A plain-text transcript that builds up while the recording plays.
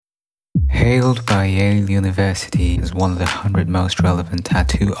Hailed by Yale University as one of the 100 most relevant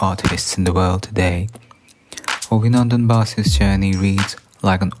tattoo artists in the world today, Abhinandan Basu's journey reads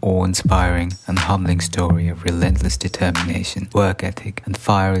like an awe-inspiring and humbling story of relentless determination, work ethic, and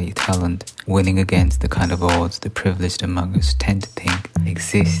fiery talent, winning against the kind of odds the privileged among us tend to think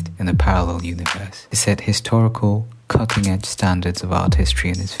exist in a parallel universe. He set historical, cutting-edge standards of art history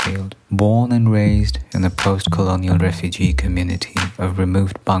in his field. Born and raised in a post-colonial refugee community of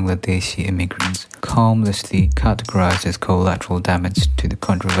removed Bangladeshi immigrants, calmlessly categorized as collateral damage to the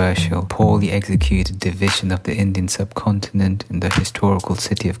controversial, poorly executed division of the Indian subcontinent in the historical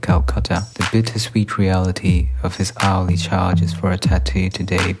city of Calcutta, the bittersweet reality of his hourly charges for a tattoo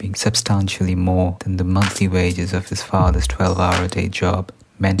today being substantially more than the monthly wages of his father's 12-hour-a-day job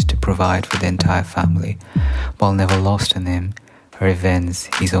meant to provide for the entire family, while never lost on him, are events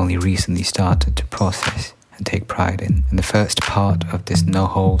he's only recently started to process and take pride in. In the first part of this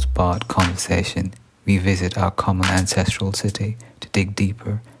no-holds-barred conversation, we visit our common ancestral city to dig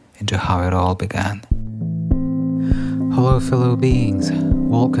deeper into how it all began. Hello fellow beings,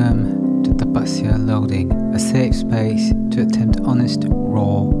 welcome to Tapasya Loading, a safe space to attempt honest,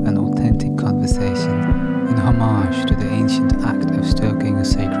 raw and authentic conversation in homage to the ancient act of stoking a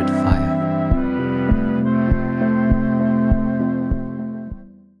sacred fire.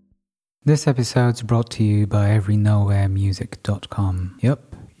 This episode's brought to you by everynowheremusic.com.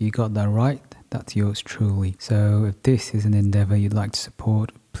 Yep, you got that right, that's yours truly. So if this is an endeavor you'd like to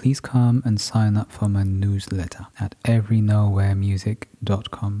support, please come and sign up for my newsletter at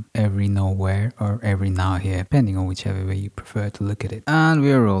everynowheremusic.com. Every nowhere or every now here, depending on whichever way you prefer to look at it. And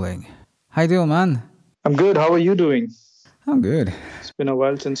we're rolling. How you doing, man? I'm good. How are you doing? I'm good. It's been a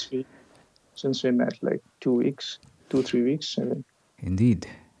while since we met, like 3 weeks, I think. Indeed.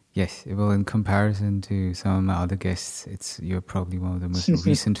 Yes. Well, in comparison to some of my other guests, you're probably one of the most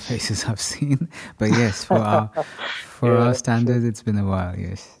recent faces I've seen. But yes, for our standards, it's been a while.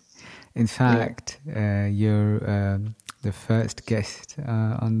 Yes. In fact, you're the first guest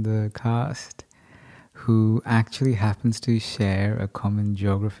on the cast who actually happens to share a common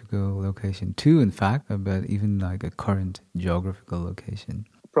geographical location. Two, in fact, but even like a current geographical location.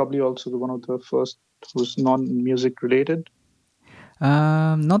 Probably also one of the first who's non-music related.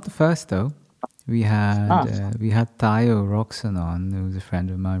 Not the first though. We had Tayo Roxon on, who's a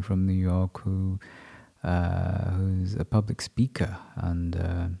friend of mine from New York, who's a public speaker and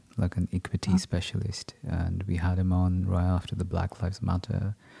like an equity specialist, and we had him on right after the Black Lives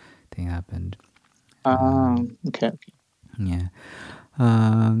Matter thing happened. Okay. Yeah.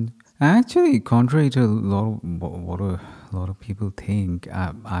 Actually, contrary to what a lot of people think,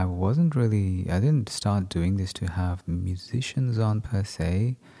 I didn't start doing this to have musicians on per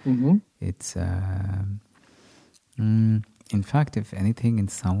se. Mm-hmm. It's, in fact, if anything, in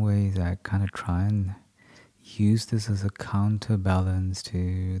some ways, I kind of try and use this as a counterbalance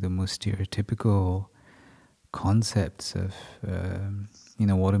to the more stereotypical concepts of,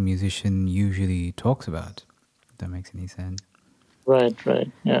 what a musician usually talks about, if that makes any sense. Right,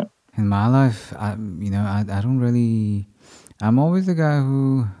 yeah. In my life, I'm always the guy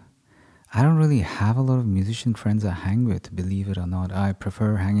who, I don't really have a lot of musician friends I hang with, believe it or not. I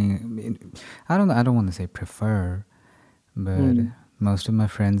prefer I don't want to say prefer, but most of my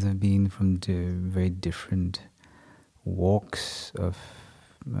friends have been from very different walks of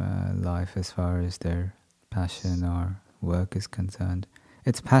life as far as their passion or work is concerned.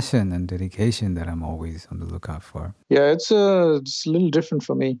 It's passion and dedication that I'm always on the lookout for. Yeah, it's a little different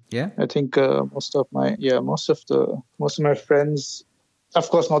for me. Yeah, I think most of my friends, of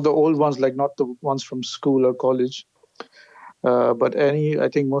course, not the old ones, like not the ones from school or college, but I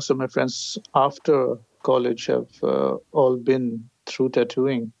think most of my friends after college have all been through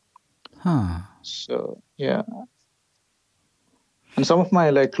tattooing. Huh. So yeah, and some of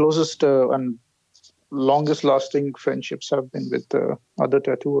my closest and longest lasting friendships have been with other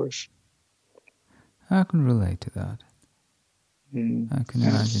tattooers. I can relate to that. I can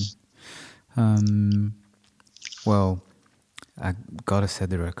imagine. Well, I gotta set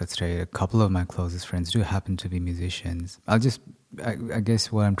the record straight. A couple of my closest friends do happen to be musicians. I guess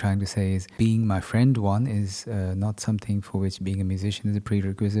what I'm trying to say is being my friend one is not something for which being a musician is a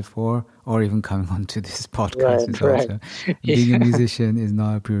prerequisite for, or even coming onto this podcast is also. Being a musician is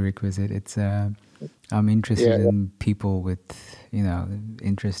not a prerequisite. It's I'm interested in people with,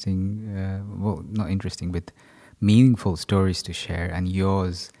 but meaningful stories to share, and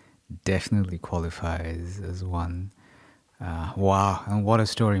yours definitely qualifies as one. Wow, and what a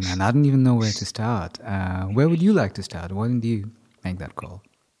story, man. I don't even know where to start. Where would you like to start? Why didn't you make that call?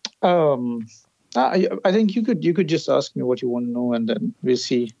 I think you could just ask me what you want to know, and then we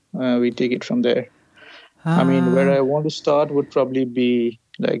see. We take it from there. I mean, where I want to start would probably be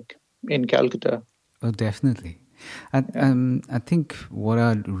like in Calcutta. Oh, definitely. I think what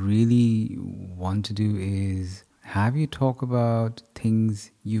I'd really want to do is have you talk about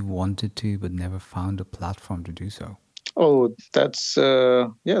things you wanted to but never found a platform to do so. Oh, that's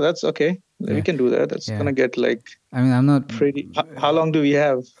that's okay. Yeah. We can do that. That's gonna get like. I mean, I'm not pretty. How long do we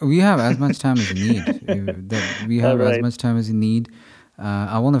have? We have as much time as you need. We have as much time as you need.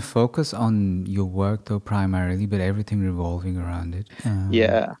 I want to focus on your work though primarily, but everything revolving around it.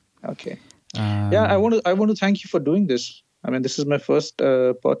 Yeah. Okay. I want to thank you for doing this. I mean, this is my first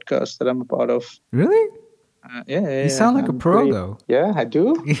podcast that I'm a part of. Really? Yeah. You sound like a pro, though. Yeah, I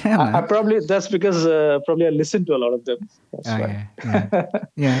do. Yeah, man. I probably that's because probably I listen to a lot of them.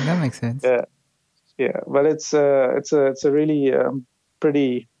 Yeah, that makes sense. Yeah. But it's a really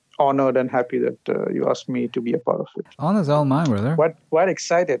pretty honored and happy that you asked me to be a part of it. Honor's all mine, brother. Quite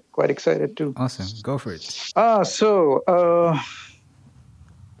excited too. Awesome, go for it.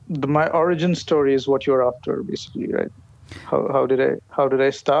 My origin story is what you're after, basically, right? How did I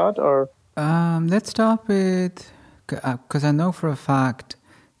start, or? Let's start with, because I know for a fact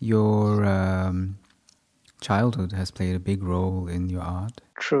your childhood has played a big role in your art.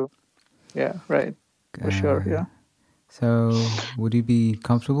 True. Yeah, right. For sure, yeah. So, would you be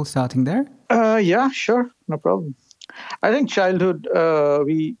comfortable starting there? Yeah, sure. No problem. I think childhood,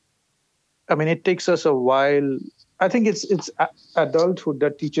 it takes us a while. I think it's adulthood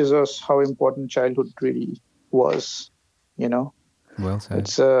that teaches us how important childhood really was, you know? Well said.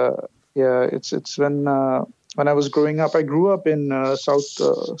 It's when I was growing up, I grew up in South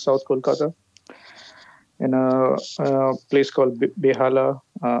Kolkata, in a place called Behala.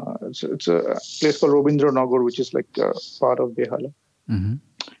 It's a place called Robindra Nagar, which is like part of Behala. Mm-hmm.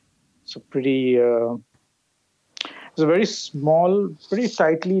 It's a very small, pretty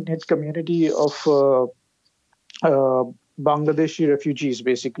tightly knit community of Bangladeshi refugees,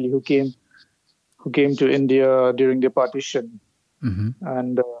 basically, who came to India during the partition.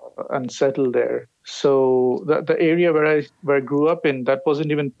 Mm-hmm. And settled there. So the area where I grew up in, that wasn't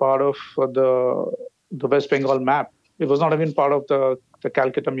even part of the West Bengal map. It was not even part of the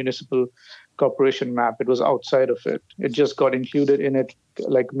Calcutta Municipal Corporation map. It was outside of it. It just got included in it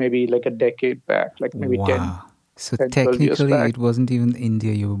maybe a decade back, maybe 10. So 10, technically, it wasn't even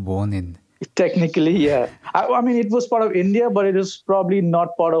India you were born in. Technically, yeah. I mean, it was part of India, but it was probably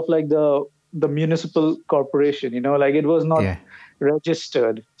not part of the municipal corporation. It was not. Yeah.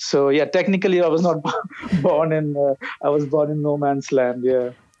 Registered. So yeah, technically I was not born in. I was born in no man's land.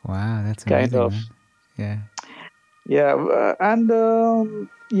 Yeah. Wow, that's amazing, kind of. Man. Yeah. And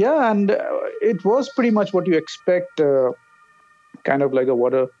it was pretty much what you expect. Kind of like a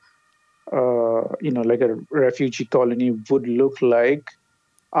a refugee colony would look like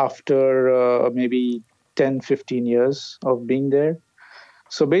after maybe 10, 15 years of being there.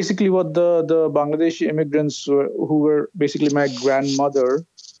 So basically what the Bangladeshi immigrants who were basically my grandmother,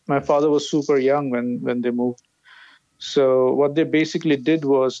 my father was super young when they moved. So what they basically did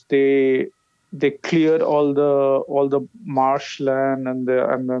was they cleared all the marshland and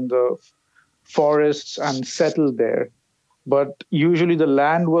then the forests and settled there. But usually the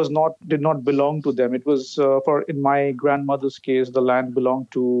land did not belong to them. It was in my grandmother's case, the land belonged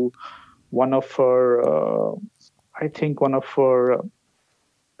to one of her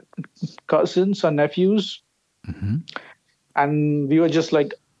cousins or nephews. Mm-hmm. And we were just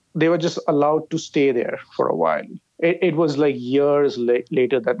they were just allowed to stay there for a while. It was years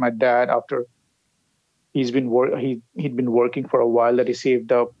later that my dad, after he'd been working for a while, that he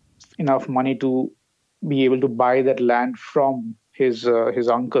saved up enough money to be able to buy that land from his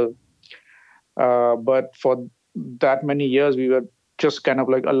uncle. But for that many years, we were just kind of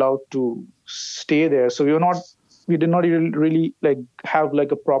allowed to stay there. So we did not even really have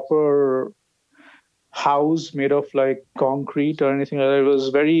a proper house made of concrete or anything like that. It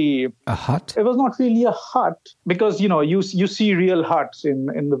was a hut. It was not really a hut, because you see real huts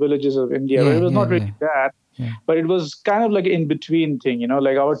in the villages of India. But it was not really that. Yeah. But it was kind of in between thing.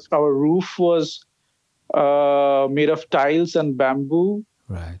 Our roof was made of tiles and bamboo.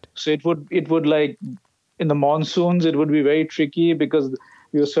 Right. So it would in the monsoons it would be very tricky because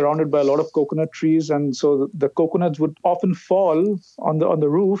we were surrounded by a lot of coconut trees, and so the coconuts would often fall on the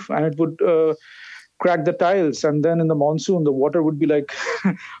roof, and it would crack the tiles. And then in the monsoon, the water would be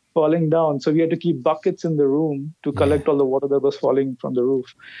falling down. So we had to keep buckets in the room to collect all the water that was falling from the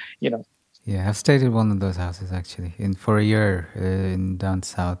roof. Yeah, I've stayed in one of those houses actually for a year in down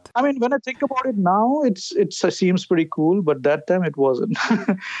south. I mean, when I think about it now, it seems pretty cool, but that time it wasn't.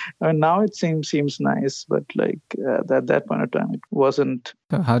 And now it seems nice, but like that point of time, it wasn't.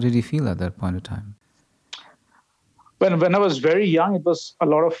 So how did you feel at that point of time? When I was very young, it was a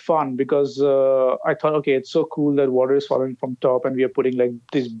lot of fun because I thought, okay, it's so cool that water is falling from top, and we are putting like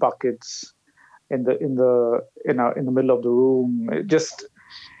these buckets in the middle of the room.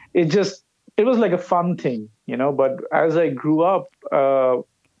 It was like a fun thing, But as I grew up, the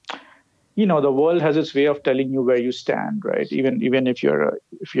world has its way of telling you where you stand, right? Even if you're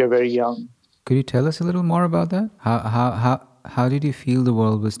very young. Could you tell us a little more about that? How did you feel the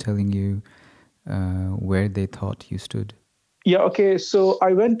world was telling you where they thought you stood? Yeah. Okay. So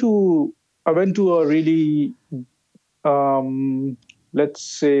I went to a really, let's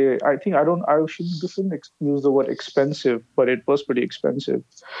say, I shouldn't use the word expensive, but it was pretty expensive.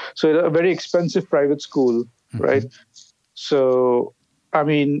 So a very expensive private school, Mm-hmm. right? So, I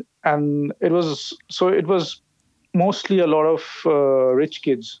mean, and it was mostly a lot of rich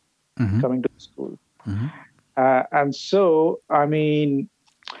kids Mm-hmm. coming to the school. Mm-hmm. And so, I mean,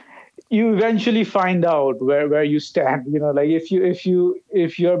 you eventually find out where you stand. Like if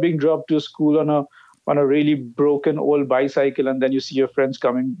you're being dropped to school on a really broken old bicycle, and then you see your friends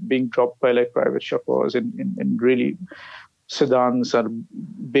being dropped by like private chauffeurs in really sedans or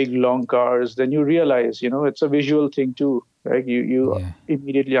big long cars, then you realize, it's a visual thing too. Like you Yeah.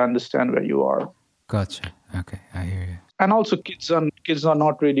 immediately understand where you are. Gotcha. Okay, I hear you. And also kids are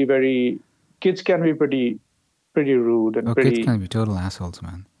not really kids can be pretty rude and kids can be total assholes,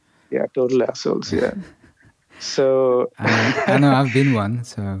 man. Yeah, total assholes. Yeah. So I know I've been one.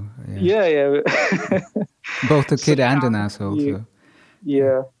 So yeah. Both a kid and an asshole. So.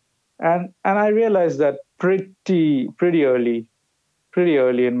 Yeah, and I realized that pretty early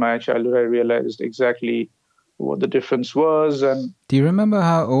in my childhood. I realized exactly what the difference was. And do you remember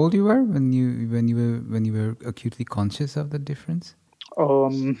how old you were when you were acutely conscious of the difference?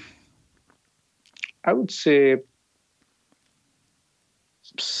 I would say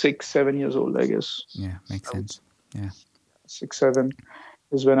 6-7 years old, I guess. Yeah, makes sense. Yeah, 6-7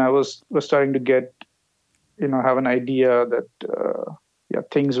 is when I was starting to get, have an idea that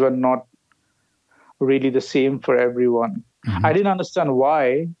things were not really the same for everyone. Mm-hmm. I didn't understand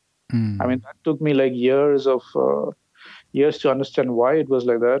why. I mean, that took me like years to understand why it was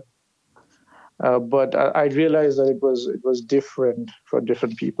like that. But I realized that it was different for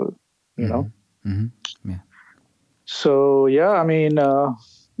different people, Mm-hmm. Yeah. So yeah, I mean,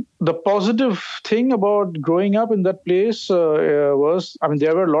 the positive thing about growing up in that place was, I mean,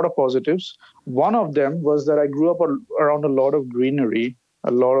 there were a lot of positives. One of them was that I grew up around a lot of greenery,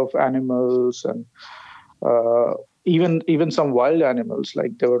 a lot of animals, and even some wild animals.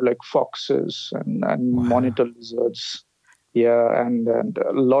 Like there were like foxes and wow. monitor lizards, yeah, and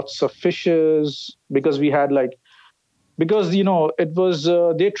lots of fishes, because we had like. Because, it was,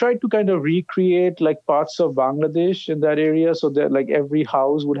 they tried to kind of recreate like parts of Bangladesh in that area. So that like every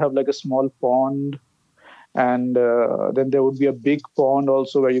house would have like a small pond. And then there would be a big pond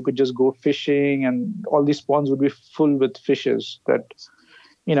also where you could just go fishing. And all these ponds would be full with fishes that,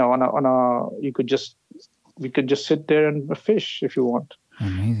 we could just sit there and fish if you want.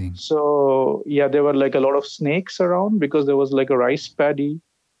 Amazing. So, yeah, there were like a lot of snakes around because there was like a rice paddy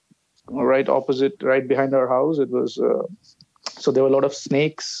right behind our house. It was so there were a lot of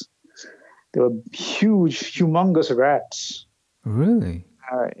snakes. There were humongous rats. Really?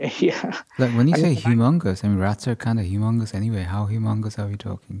 Yeah. Like when you say humongous, I mean rats are kind of humongous anyway. How humongous are we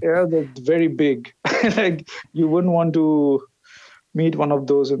talking? Yeah, they're very big. Like you wouldn't want to meet one of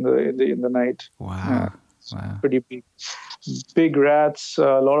those in the night. Wow. Wow. Pretty big rats.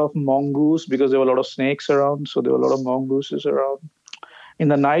 A lot of mongoose because there were a lot of snakes around. So there were a lot of mongooses around. In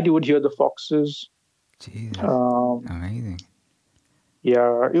the night, you would hear the foxes. Jesus. Amazing.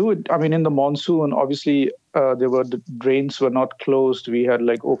 Yeah, it would. I mean, in the monsoon, obviously, the drains were not closed. We had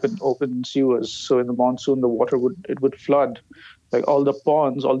like open sewers. So in the monsoon, the water would flood. Like all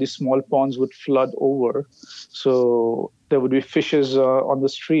these small ponds would flood over. So there would be fishes on the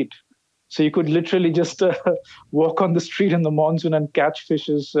street. So you could literally just walk on the street in the monsoon and catch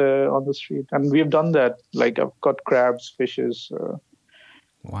fishes on the street. And we have done that. Like I've caught crabs, fishes.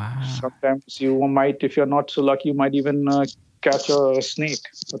 Wow. Sometimes you might, if you're not so lucky, you might even catch a snake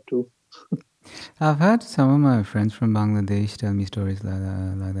or two. I've had some of my friends from Bangladesh tell me stories like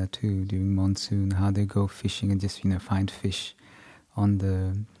that too, during monsoon, how they go fishing and just, find fish on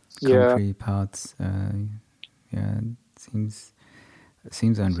the country paths. It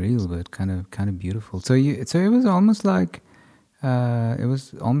seems unreal, but kind of beautiful. So it was almost like It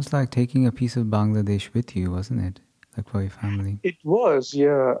was almost like taking a piece of Bangladesh with you, wasn't it? Like for your family. It was,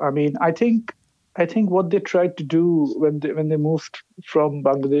 yeah. I mean, I think what they tried to do when they moved from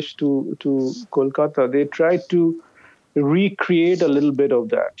Bangladesh to Kolkata, they tried to recreate a little bit of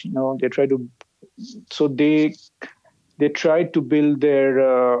that. They tried to so they tried to build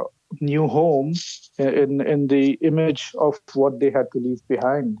their new home in the image of what they had to leave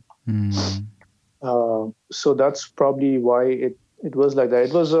behind. Mm. So that's probably why it was like that.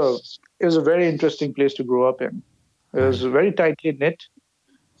 It was a very interesting place to grow up in. It was very tightly knit.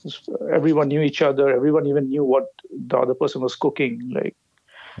 Everyone knew each other. Everyone even knew what the other person was cooking.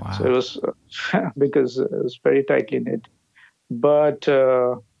 Wow. So it was because it was very tightly knit. But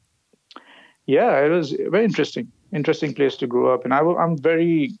yeah, it was a very interesting place to grow up. And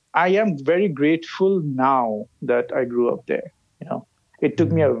I am very grateful now that I grew up there. It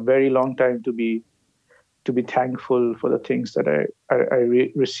took me a very long time to be thankful for the things that I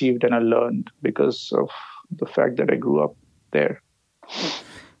received and I learned because of the fact that I grew up there.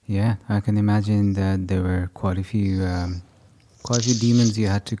 Yeah, I can imagine that there were quite a few demons you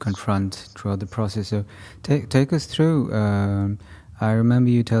had to confront throughout the process. So take us through. I remember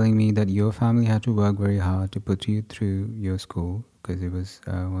you telling me that your family had to work very hard to put you through your school because it was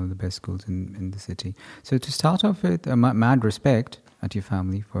one of the best schools in the city. So to start off with, mad respect at your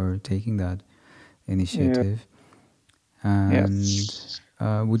family for taking that initiative. Yeah.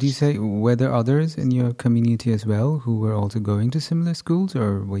 And would you say, were there others in your community as well who were also going to similar schools,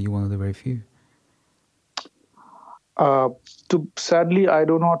 or were you one of the very few? Sadly, I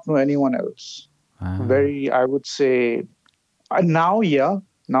do not know anyone else. I would say, now,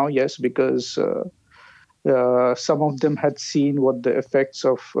 yes, because some of them had seen what the effects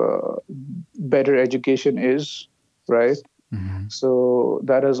of better education is, right? Mm-hmm. So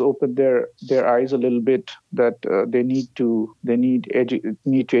that has opened their eyes a little bit that they need to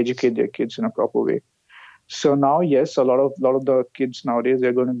educate their kids in a proper way. So now, yes, a lot of the kids nowadays,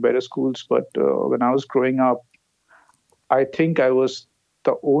 they're going to better schools. But when I was growing up, I think I was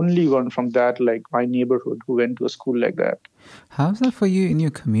the only one from that, like my neighborhood, who went to a school like that. How's that for you in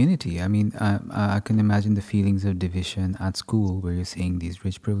your community? I mean, I can imagine the feelings of division at school where you're seeing these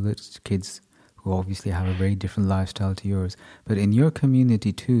rich, privileged kids who obviously have a very different lifestyle to yours. But in your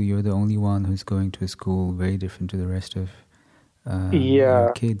community too, you're the only one who's going to a school very different to the rest of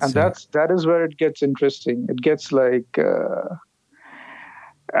your kids. And that is where it gets interesting. It gets like,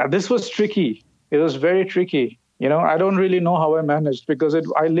 this was tricky. It was very tricky. I don't really know how I managed because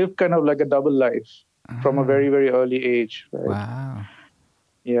I lived kind of like a double life from a very, very early age. Right? Wow.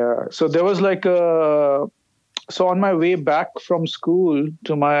 Yeah. So there was like so on my way back from school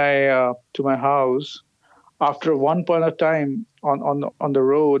to my house, after one point of time on the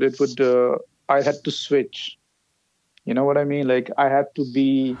road, I had to switch. You know what I mean? Like I had to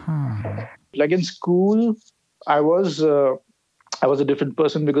be like in school, I was a different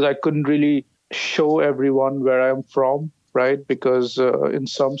person because I couldn't really show everyone where I'm from, right? Because in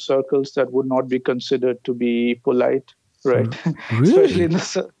some circles that would not be considered to be polite, right? Really?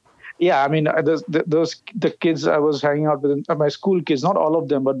 Especially yeah, I mean, the kids I was hanging out with, my school kids, not all of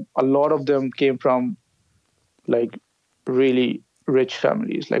them, but a lot of them came from like really rich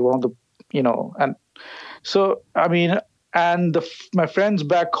families, like one of the, and so, I mean, and my friends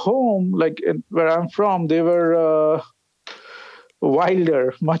back home, like where I'm from, they were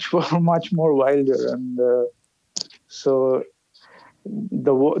wilder, much more wilder. And so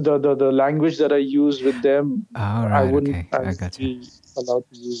the language that I use with them, I wouldn't be allowed to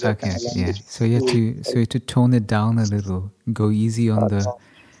use that kind of language. Yeah. So you have to tone it down a little, go easy on the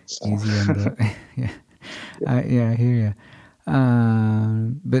yeah. I hear you.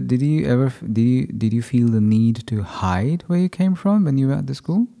 But did you feel the need to hide where you came from when you were at the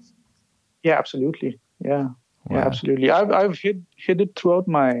school? Yeah, absolutely. Yeah. Wow. Yeah, absolutely. I've hid it throughout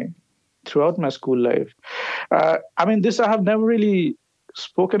my school life. I mean, I have never really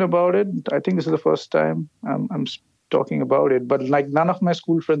spoken about it. I think this is the first time I'm talking about it. But like none of my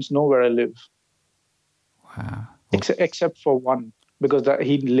school friends know where I live. Wow. Except for one, because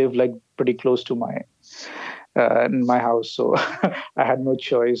he lived like pretty close to my house, so I had no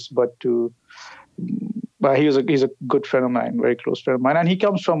choice but to. But he's a good friend of mine, very close friend of mine, and he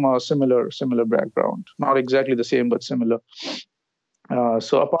comes from a similar background, not exactly the same, but similar.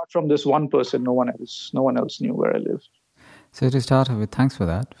 So apart from this one person, no one else knew where I lived. So to start off with, thanks for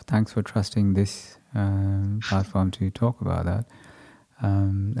that. Thanks for trusting this platform to talk about that.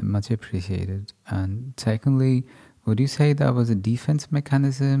 Much appreciated. And secondly, would you say that was a defense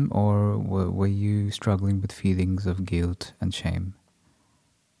mechanism, or were you struggling with feelings of guilt and shame?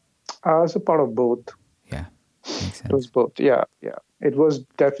 As a part of both. Yeah. Makes It was sense. both. Yeah, yeah. It was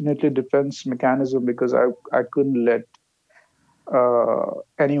definitely defense mechanism because I couldn't let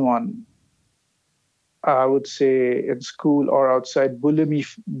anyone, I would say, in school or outside, bully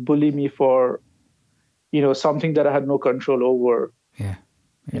me for something that I had no control over. Yeah,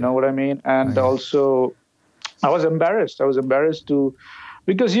 You yeah. know what I mean? Oh, And yeah. also, I was embarrassed. I was embarrassed to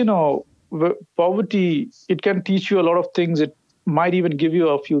because poverty, it can teach you a lot of things. It might even give you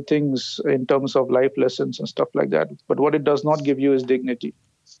a few things in terms of life lessons and stuff like that. But what it does not give you is dignity.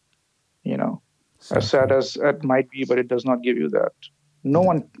 You know, as So sad true. as it might be, but it does not give you that. No Th-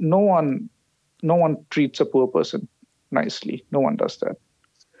 one, no one, no one treats a poor person nicely. No one does that.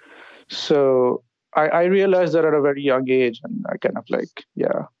 So I realized that at a very young age, and I kind of like,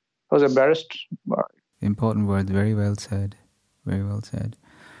 yeah, I was embarrassed. Important words. Very well said. Very well said.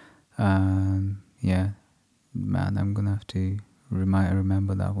 Yeah, man, I'm gonna have to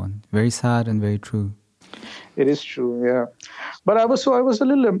remember that one. Very sad and very true. It is true, yeah. But I was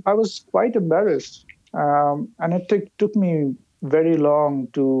quite embarrassed, and it took me very long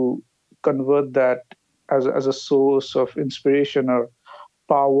to convert that as a source of inspiration or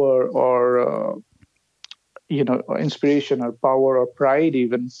power or inspiration or power or pride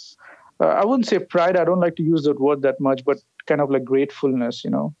even. I wouldn't say pride. I don't like to use that word that much, but kind of like gratefulness,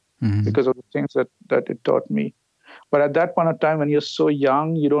 Hmm. because of the things that it taught me. But at that point of time, when you're so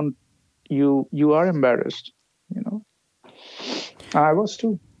young, you are embarrassed, you know. I was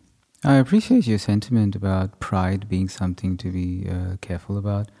too. I appreciate your sentiment about pride being something to be careful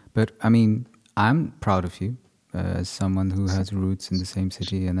about. But I mean, I'm proud of you as someone who has roots in the same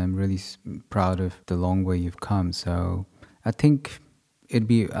city, and I'm really proud of the long way you've come. So I think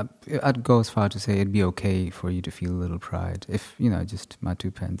I'd go as far to say it'd be okay for you to feel a little pride, if just my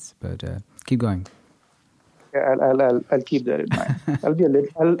 2 pence. But keep going. Yeah, I'll keep that in mind. I'll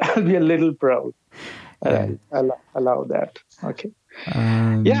be a little proud. Yeah. I'll allow that. Okay.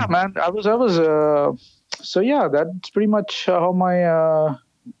 Yeah, Um, man. I was. So yeah, that's pretty much how my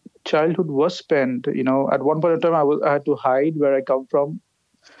childhood was spent. At one point in time, I had to hide where I come from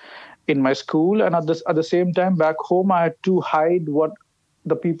in my school, and at the same time back home, I had to hide what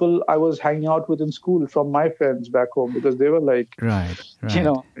the people I was hanging out with in school from my friends back home because they were like, right,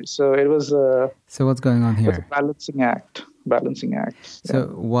 right. So it was So what's going on a here? balancing act. Balancing act. Yeah. So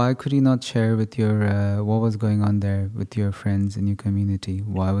why could you not share with your what was going on there with your friends in your community?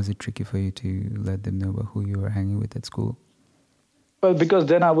 Why was it tricky for you to let them know about who you were hanging with at school? Well, because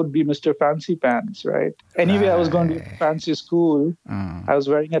then I would be Mr. Fancy Pants, right? Anyway, I was going to a Right. fancy school. Mm. I was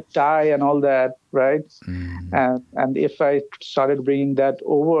wearing a tie and all that, right? Mm. And if I started bringing that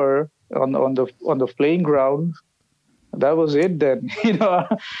over on the playing ground, that was it. Then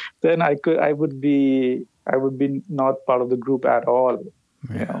then I would be not part of the group at all.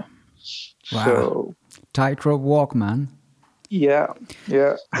 You Yeah. know, Wow. so Tightrope walk, man. yeah,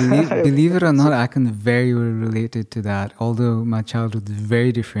 yeah. Believe it or not, I can very well relate it to that. Although my childhood is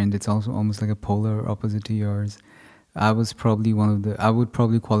very different, it's also almost like a polar opposite to yours. I was probably I would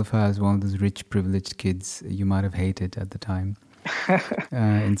probably qualify as one of those rich, privileged kids you might have hated at the time,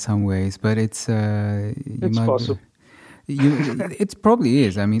 in some ways. But you It's might be, possible. it probably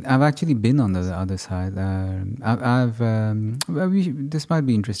is. I mean, I've actually been on the other side. This might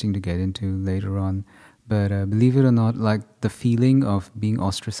be interesting to get into later on. But believe it or not, like the feeling of being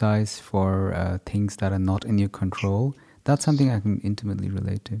ostracized for things that are not in your control, that's something I can intimately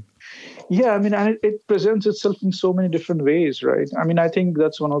relate to. Yeah, I mean, and it presents itself in so many different ways, right? I mean, I think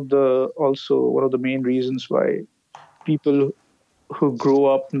that's also one of the main reasons why people who grow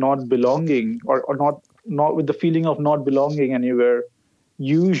up not belonging or not with the feeling of not belonging anywhere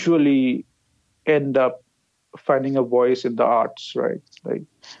usually end up finding a voice in the arts, right? Like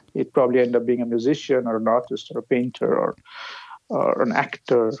it probably end up being a musician or an artist or a painter or an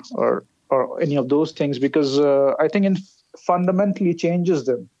actor or any of those things because I think it fundamentally changes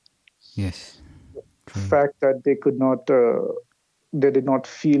them. Yes, true. Fact that they did not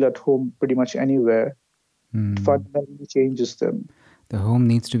feel at home pretty much anywhere Hmm. fundamentally changes them. The home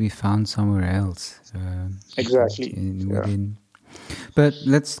needs to be found somewhere else, Exactly. Yeah. within. But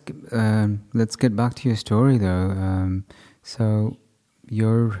let's get back to your story though. So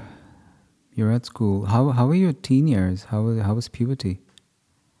you're at school. How were your teen years? How was puberty?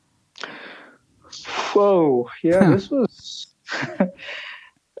 Whoa. Yeah. This was.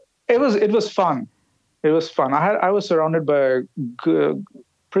 It was fun. It was fun. I was surrounded by good,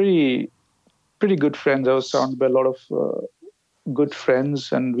 pretty pretty good friends. I was surrounded by a lot of good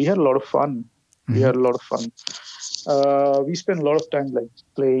friends, and we had a lot of fun. We Mm-hmm. had a lot of fun. We spent a lot of time like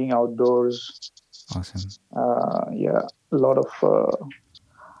playing outdoors. Awesome. Yeah, a lot of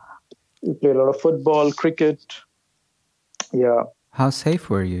We played a lot of football, cricket. Yeah. How safe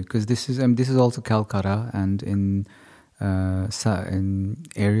were you? Because this is also Calcutta, and in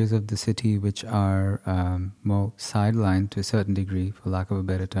areas of the city which are more sidelined to a certain degree, for lack of a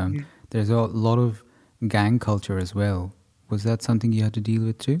better term, there's a lot of gang culture as well. Was that something you had to deal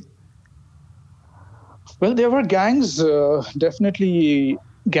with too? Well, there were gangs, definitely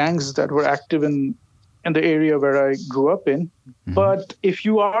gangs that were active in the area where I grew up in. Mm-hmm. But if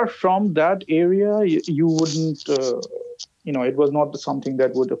you are from that area, you wouldn't, it was not something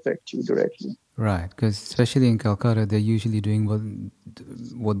that would affect you directly. Right, because especially in Calcutta, they're usually doing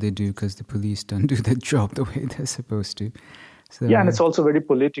what they do because the police don't do their job the way they're supposed to. So, yeah, and it's also very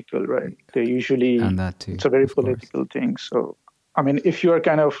political, right? They usually, and that too, it's a very political thing. So, I mean, if you are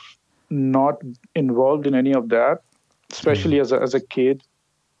kind of not involved in any of that, especially as a kid,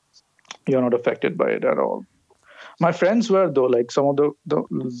 you're not affected by it at all. My friends were, though, like some of the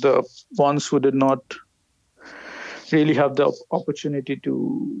ones who did not really have the opportunity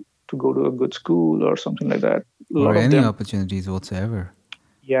to go to a good school or something like that. Or any opportunities whatsoever.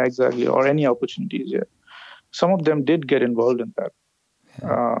 Yeah, exactly. Or any opportunities, yeah. Some of them did get involved in that.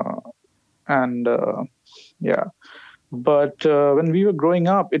 Yeah. But when we were growing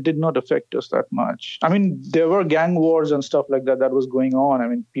up, it did not affect us that much. I mean, there were gang wars and stuff like that was going on. I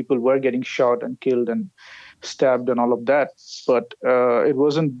mean, people were getting shot and killed and stabbed and all of that. But it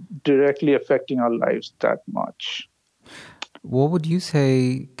wasn't directly affecting our lives that much. What would you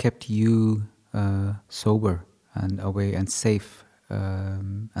say kept you sober and away and safe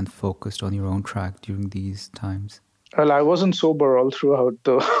and focused on your own track during these times? Well, I wasn't sober all throughout,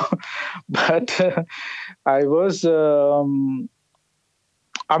 though. But I was, I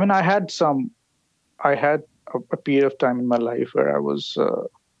had a period of time in my life where I was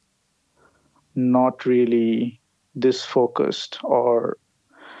not really this focused, or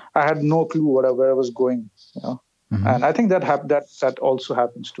I had no clue where I was going, Mm-hmm. And I think that also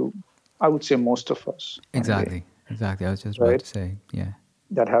happens to, I would say, most of us. Exactly. I was just about to say, yeah.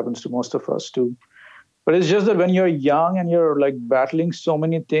 That happens to most of us too. But it's just that when you're young and you're like battling so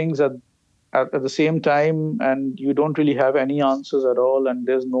many things at the same time, and you don't really have any answers at all, and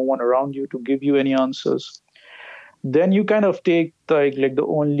there's no one around you to give you any answers, then you kind of take like the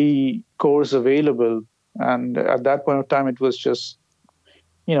only course available. And at that point of time, it was just,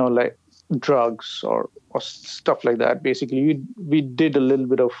 like drugs or stuff like that. Basically, we did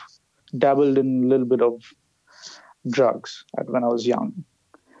dabbled in a little bit of drugs when I was young.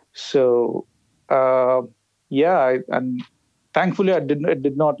 So, and thankfully I did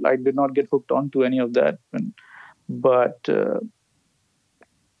not get hooked onto any of that. But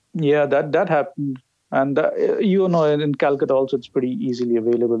that happened. And in Calcutta also, it's pretty easily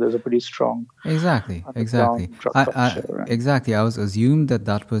available. There's a pretty strong exactly. I was assumed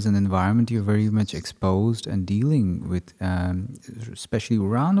that was an environment you're very much exposed and dealing with, especially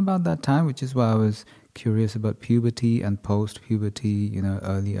around about that time, which is why I was curious about puberty and post-puberty,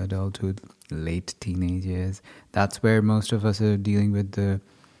 early adulthood, late teenage years. That's where most of us are dealing with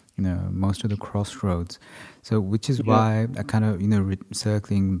most of the crossroads. So, which is why I kind of,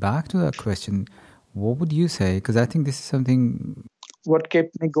 circling back to that question. What would you say? Because I think this is something... What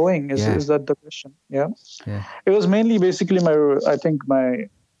kept me going? Is that the question? Yeah. It was mainly basically my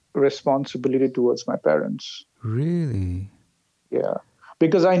responsibility towards my parents. Really? Yeah.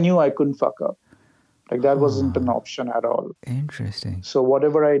 Because I knew I couldn't fuck up. Like that wasn't an option at all. Interesting. So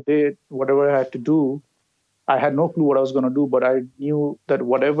whatever I did, whatever I had to do, I had no clue what I was going to do, but I knew that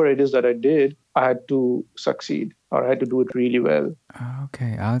whatever it is that I did, I had to succeed, or I had to do it really well.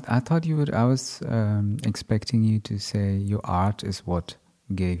 Okay. I thought you would, I was expecting you to say your art is what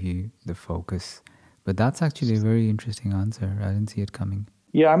gave you the focus. But that's actually a very interesting answer. I didn't see it coming.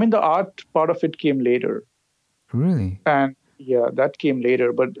 Yeah, the art part of it came later. Really? And yeah, that came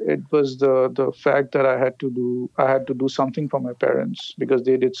later. But it was the fact that I had to do something for my parents because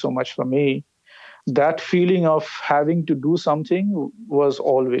they did so much for me. That feeling of having to do something was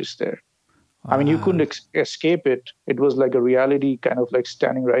always there. Wow. You couldn't escape it. It was like a reality kind of like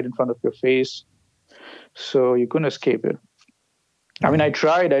standing right in front of your face. So you couldn't escape it. I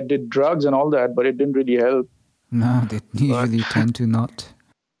tried. I did drugs and all that, but it didn't really help. No, they usually tend to not.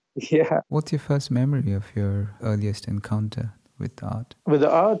 Yeah. What's your first memory of your earliest encounter with art? With the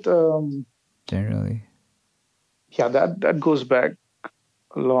art? Generally. Yeah, that goes back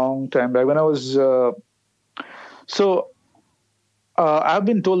a long time back. When I was... I've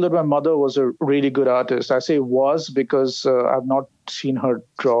been told that my mother was a really good artist. I say was because I've not seen her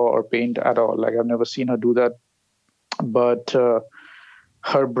draw or paint at all. Like I've never seen her do that. But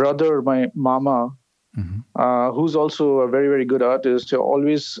her brother, my mama, who's also a very, very good artist,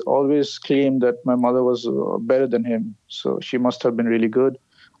 always claimed that my mother was better than him. So she must have been really good.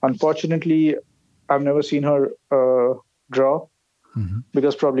 Unfortunately, I've never seen her draw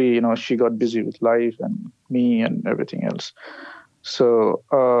because probably, she got busy with life and me and everything else. So,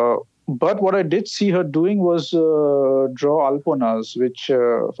 but what I did see her doing was draw alponas, which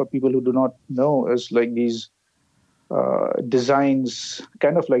for people who do not know is like these designs,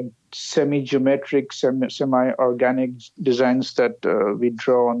 kind of like semi-geometric, semi-organic designs that we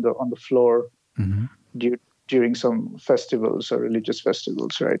draw on the floor during some festivals or religious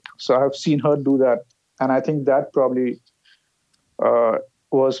festivals, right? So I've seen her do that, and I think that probably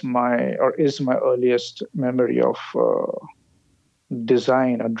is my earliest memory of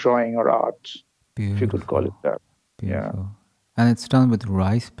design or drawing or art, Beautiful. if you could call it that. Beautiful. Yeah. And it's done with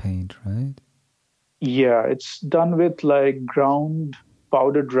rice paint, right? Yeah, it's done with like ground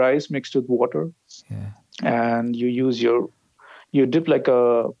powdered rice mixed with water. Yeah. And you dip like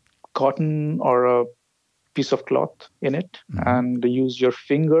a cotton or a piece of cloth in it and use your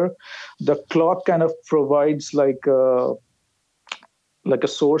finger. The cloth kind of provides like a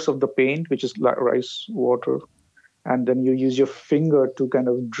source of the paint, which is like rice water. And then you use your finger to kind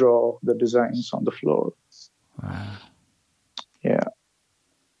of draw the designs on the floor. Wow. Yeah.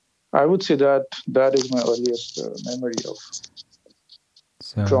 I would say that is my earliest memory of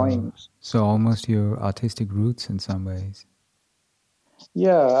drawings. So almost your artistic roots in some ways.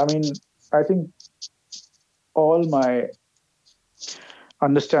 Yeah, I mean, I think all my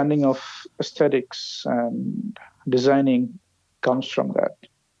understanding of aesthetics and designing comes from that.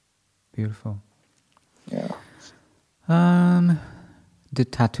 Beautiful. Yeah.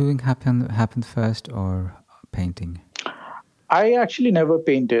 Did tattooing happen first or painting? I actually never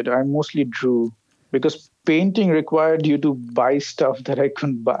painted. I mostly drew because painting required you to buy stuff that I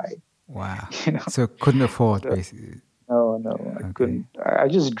couldn't buy. Wow. So couldn't afford, basically. No, I couldn't. I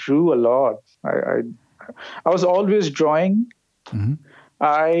just drew a lot. I was always drawing.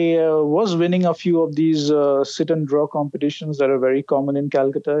 I was winning a few of these sit and draw competitions that are very common in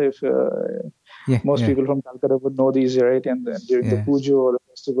Calcutta. If most people from Calcutta would know these, right? And then during the Pujo or the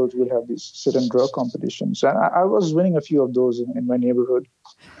festivals, we'll have these sit and draw competitions. And I was winning a few of those in my neighborhood.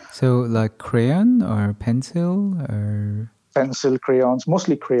 So like crayon or pencil or? Pencil, crayons,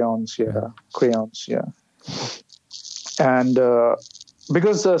 mostly crayons, crayons. And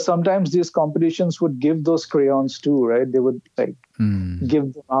because sometimes these competitions would give those crayons too, right? They would like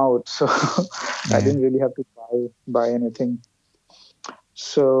give them out. So I didn't really have to buy anything.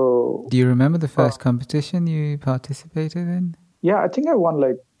 So, do you remember the first competition you participated in? Yeah, I think I won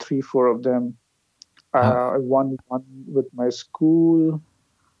like 3-4 of them. I won one with my school.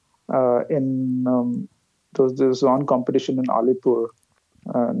 There's one competition in Alipur.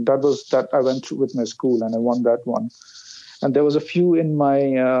 That I went through with my school and I won that one. And there was a few in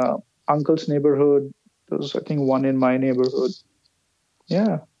my uncle's neighborhood. There was, I think, one in my neighborhood.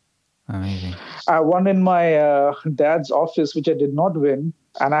 Yeah. Amazing. One in my dad's office, which I did not win.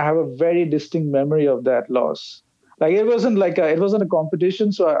 And I have a very distinct memory of that loss. Like it wasn't a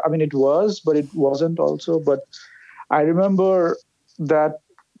competition. So, I mean, it was, but it wasn't also. But I remember that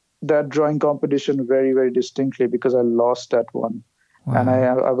drawing competition very, very distinctly because I lost that one. Wow. And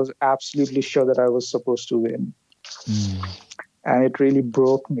I was absolutely sure that I was supposed to win. And it really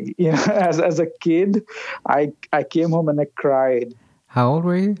broke me. As a kid, I came home and I cried. How old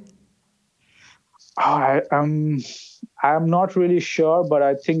were you? I'm not really sure, but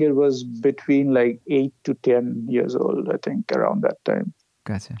I think it was between like 8 to 10 years old, I think, around that time.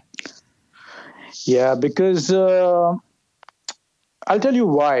 Gotcha. Yeah, because I'll tell you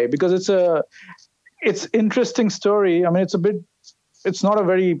why. Because it's interesting story. I mean, it's not a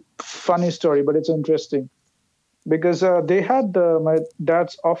very funny story, but it's interesting. Because they had my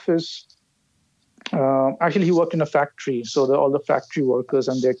dad's office. Actually, he worked in a factory, so all the factory workers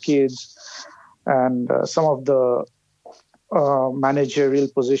and their kids, and some of the managerial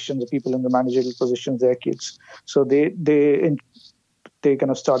positions, the people in the managerial positions, their kids. So they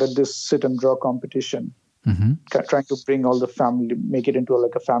kind of started this sit and draw competition, trying to bring all the family, make it into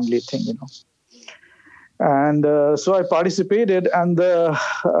like a family thing, And so I participated, and the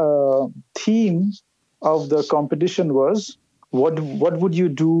theme of the competition was what would you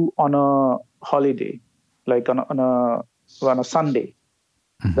do on a holiday, like on a Sunday.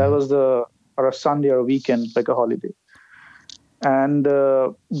 That was or a Sunday or a weekend, like a holiday. And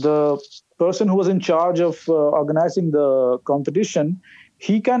the person who was in charge of organizing the competition,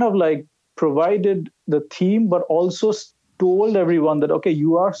 he kind of like provided the theme, but also told everyone that, okay,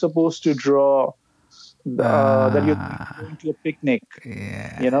 you are supposed to draw that you're going to a picnic,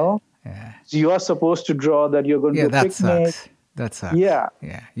 Yeah. So you are supposed to draw that you're going to a that picnic. sucks. That sucks. Yeah.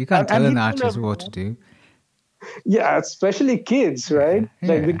 Yeah. You can't tell an artist what to do. Yeah, especially kids, right? Yeah.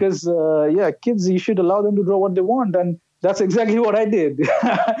 Like, because, kids, you should allow them to draw what they want. And that's exactly what I did.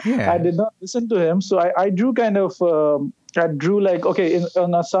 Yeah. I did not listen to him. So I drew kind of, I drew like, okay,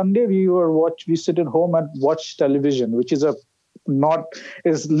 on a Sunday, we sit at home and watch television, which is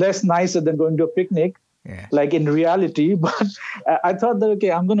is less nicer than going to a picnic. Yeah. Like in reality. But I thought that,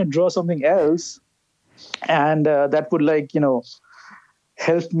 okay, I'm going to draw something else. And that would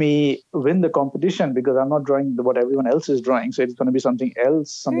help me win the competition, because I'm not drawing what everyone else is drawing. So it's going to be something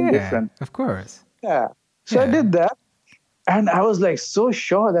else, something different. Of course. Yeah. So I did that. And I was like so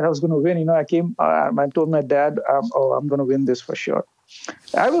sure that I was going to win. I told my dad, I'm going to win this for sure.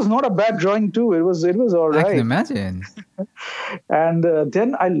 I was not a bad drawing too. It was all right. I can imagine. And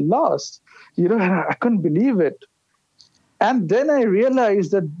then I lost. I couldn't believe it. And then I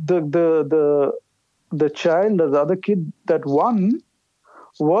realized that the child, the other kid that won,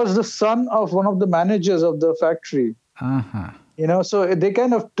 was the son of one of the managers of the factory. Uh-huh. So they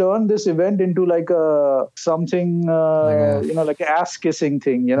kind of turned this event into like something, like an ass kissing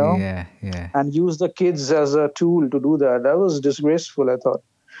thing, Yeah. and use the kids as a tool to do that. That was disgraceful, I thought.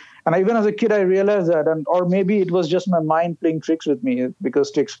 And even as a kid, I realized that, or maybe it was just my mind playing tricks with me,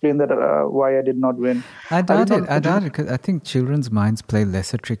 because to explain that why I did not win. I doubt it, because I think children's minds play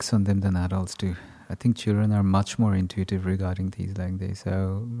lesser tricks on them than adults do. I think children are much more intuitive regarding things like this.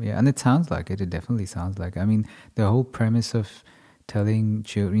 So, yeah, and it sounds like it. It definitely sounds like it. I mean, the whole premise of telling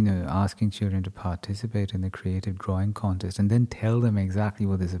children, asking children to participate in a creative drawing contest and then tell them exactly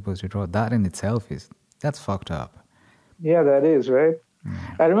what they're supposed to draw, that in itself that's fucked up. Yeah, that is, right?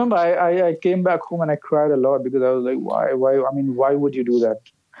 I remember I came back home and I cried a lot, because I was like, why? I mean, why would you do that?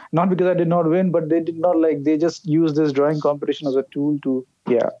 Not because I did not win, but they just used this drawing competition as a tool to,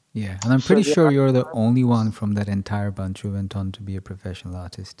 Yeah, and I'm pretty sure you're the only one from that entire bunch who went on to be a professional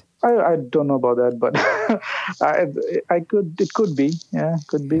artist. I don't know about that, but it could be. Yeah, it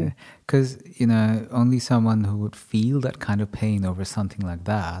could be. Because, only someone who would feel that kind of pain over something like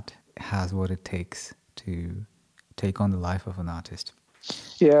that has what it takes to take on the life of an artist.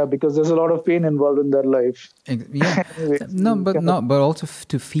 Yeah, because there's a lot of pain involved in that life. Yeah, but also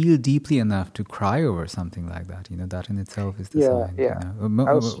to feel deeply enough to cry over something like that. That in itself is the sign. Yeah.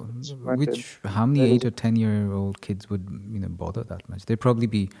 Which how many 8 or 10-year-old kids would bother that much? They'd probably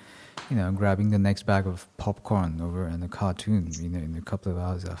be, grabbing the next bag of popcorn over in a cartoon, in a couple of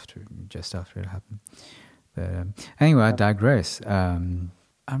hours just after it happened. But anyway, I digress. I'm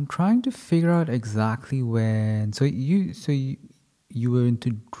trying to figure out exactly when. So you were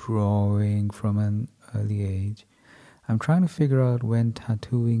into drawing from an early age. I'm trying to figure out when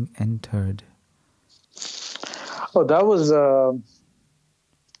tattooing entered. Oh, that was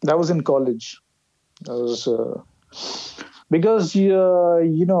in college. That was because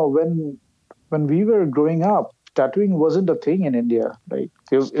when we were growing up, tattooing wasn't a thing in India. Like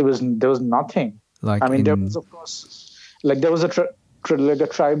there was nothing. There was, of course, like there was a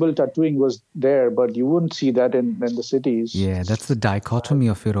tribal tattooing was there, but you wouldn't see that in the cities. Yeah, that's the dichotomy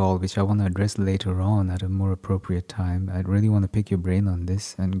of it all, which I want to address later on at a more appropriate time. I really want to pick your brain on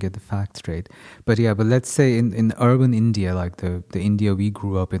this and get the facts straight. But let's say in urban India, like the India we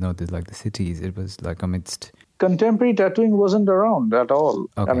grew up in, or the cities, it was like amidst... Contemporary tattooing wasn't around at all.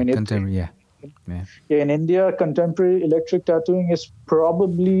 Okay, contemporary, yeah. In India, contemporary electric tattooing is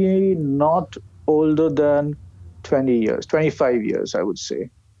probably not older than 20 years, 25 years, I would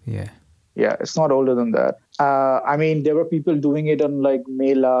say. Yeah. Yeah, it's not older than that. There were people doing it on like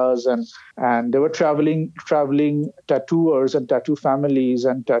melas, and there were traveling tattooers and tattoo families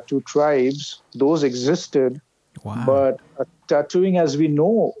and tattoo tribes. Those existed. Wow. But tattooing as we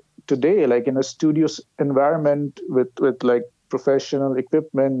know today, like in a studio environment with like professional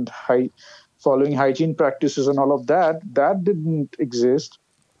equipment, following hygiene practices and all of that didn't exist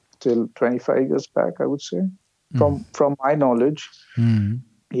till 25 years back, I would say. From my knowledge.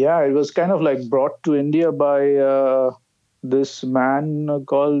 Yeah, it was kind of like brought to India by this man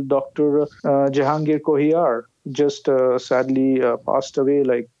called Dr. Jahangir Kohiyar, just sadly passed away,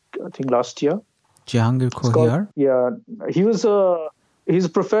 like I think last year. Jahangir Kohiyar? He was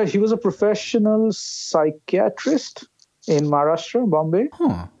a professional psychiatrist in Maharashtra, Bombay.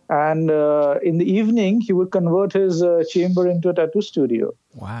 Huh. And in the evening, he would convert his chamber into a tattoo studio.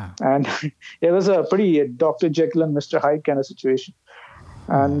 Wow. And it was a pretty Dr. Jekyll and Mr. Hyde kind of situation.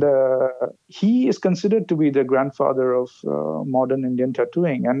 And he is considered to be the grandfather of modern Indian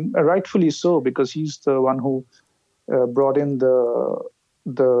tattooing. And rightfully so, because he's the one who brought in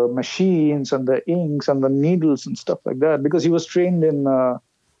the machines and the inks and the needles and stuff like that. Because he was trained in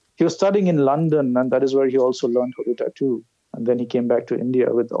he was studying in London, and that is where he also learned how to tattoo. And then he came back to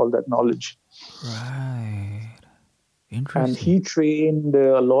India with all that knowledge. Right. Interesting. And he trained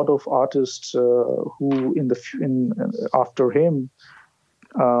a lot of artists who, after him,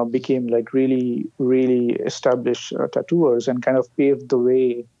 became like really, really established tattooers and kind of paved the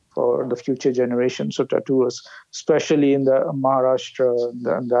way for the future generations of tattooers, especially in the Maharashtra,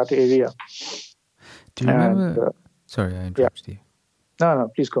 that area. Do you remember? Sorry, I interrupted you. No,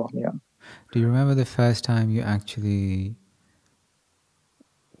 please go on. Yeah. Do you remember the first time you actually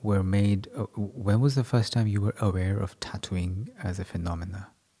were made? When was the first time you were aware of tattooing as a phenomena?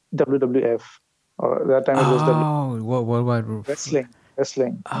 WWF. That time it was worldwide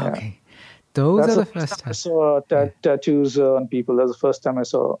wrestling. Okay, those are the first time I saw tattoos on people. That's the first time I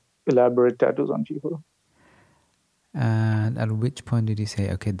saw elaborate tattoos on people. And at which point did you say,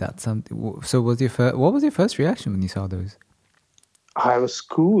 "Okay, that's something"? So, what was your first reaction when you saw those? I was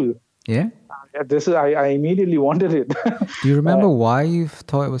cool. Yeah. I immediately wanted it. Do you remember why you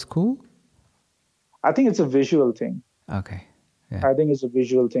thought it was cool? I think it's a visual thing. Okay. Yeah. I think it's a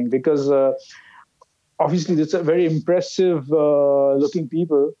visual thing because obviously it's a very impressive looking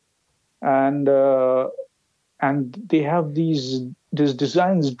people, and they have these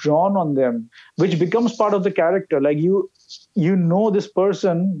designs drawn on them, which becomes part of the character. Like you know this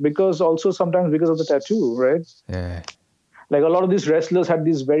person because sometimes because of the tattoo, right? Yeah. Like a lot of these wrestlers had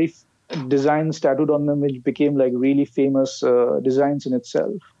these very designs tattooed on them, which became like really famous designs in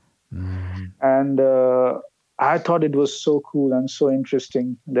itself. Mm. And I thought it was so cool and so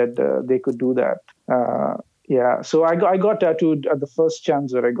interesting that they could do that. So I got tattooed at the first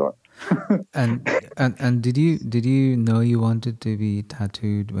chance that I got. and did you know you wanted to be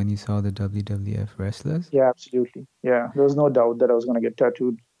tattooed when you saw the WWF wrestlers? Yeah, absolutely. Yeah, there was no doubt that I was going to get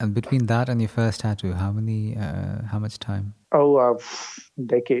tattooed. And between that and your first tattoo, how much time?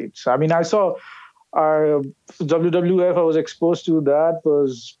 Decades. I mean, I saw WWF. I was exposed to that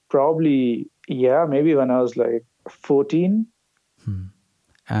was probably maybe when I was like 14.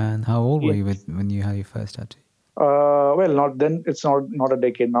 And how old were you when you had your first tattoo? Not then. It's not a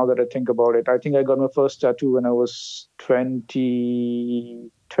decade now that I think about it. I think I got my first tattoo when I was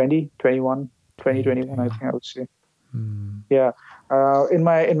 21, I think I would say. Yeah, in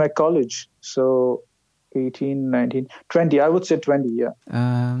my college. So 18, 19, 20. I would say 20. Yeah.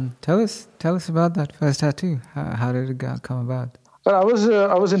 Tell us about that first tattoo. How did it come about? Well, I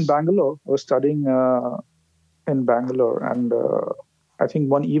was in Bangalore. I was studying in Bangalore, and I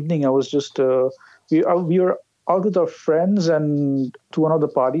think one evening I was just we were out with our friends and to one of the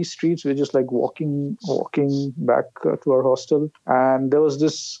party streets. We were just like walking back to our hostel, and there was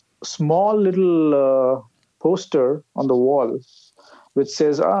this small little poster on the wall which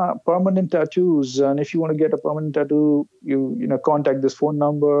says permanent tattoos, and if you want to get a permanent tattoo, you contact this phone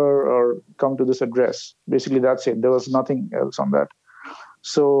number or come to this address. Basically that's it. There was nothing else on that.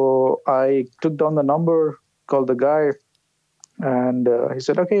 So I took down the number, called the guy, and he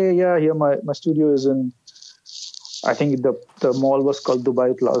said, okay, yeah, here my studio is in, I think the mall was called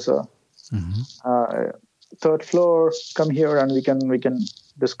Dubai Plaza. Mm-hmm. Third floor, come here and we can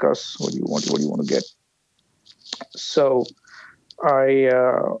discuss what you want to get. So I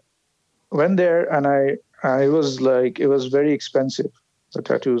went there, and I was like, it was very expensive, the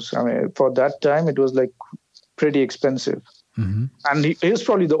tattoos. I mean, for that time, it was like pretty expensive. Mm-hmm. And he was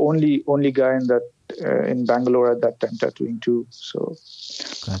probably the only guy in Bangalore at that time tattooing too. So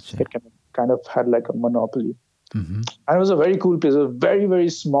gotcha. It kind of had like a monopoly. Mm-hmm. And it was a very cool place, a very, very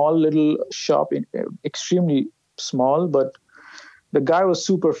small little shop, extremely small, but the guy was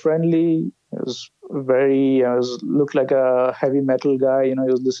super friendly. It was looked like a heavy metal guy. He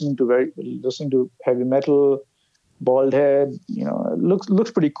was listening to heavy metal, bald head. It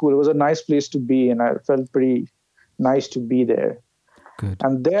looks pretty cool. It was a nice place to be, and I felt pretty nice to be there. Good.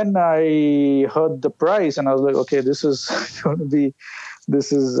 And then I heard the price, and I was like, okay, this is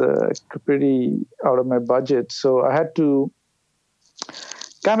pretty out of my budget. So I had to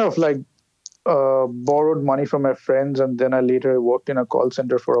kind of like borrowed money from my friends, and then I later worked in a call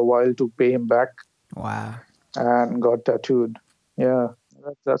center for a while to pay him back. Wow. And got tattooed. Yeah,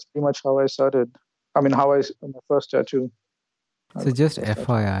 that's pretty much how I started. I mean, my first tattoo. So just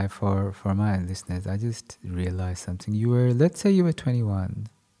FYI for my listeners, I just realized something. Let's say you were 21.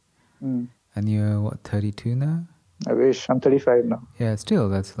 And you're 32 now? I wish. I'm 35 now. Yeah, still,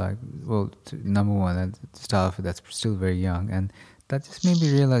 that's like, number one, at the start of it, that's still very young. And that just made me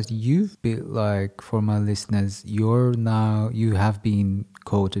realize you've been, like, for my listeners, you have been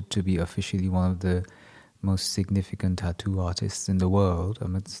quoted to be officially one of the most significant tattoo artists in the world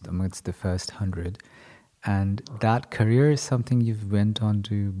amongst the first 100. And that career is something you've went on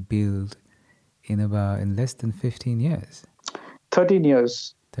to build in less than 15 years. 13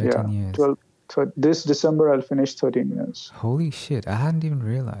 years. 13 years. 12, this December I'll finish 13 years. Holy shit, I hadn't even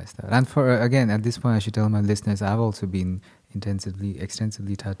realized that. And for again, at this point I should tell my listeners, I've also been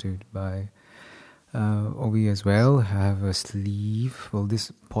extensively tattooed by Obi as well. I have a sleeve. Well,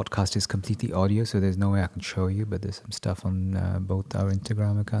 this podcast is completely audio, so there's no way I can show you, but there's some stuff on both our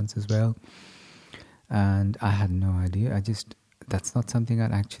Instagram accounts as well. And I had no idea. That's not something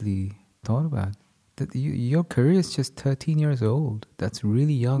I'd actually thought about. That your career is just 13 years old. That's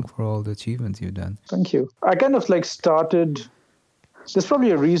really young for all the achievements you've done. Thank you. I kind of started, there's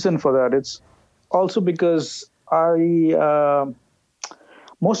probably a reason for that. It's also because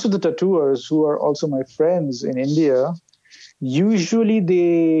most of the tattooers who are also my friends in India, usually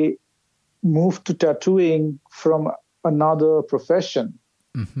they move to tattooing from another profession.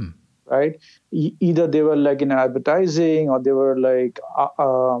 Mm-hmm. Right? Either they were in advertising, or they were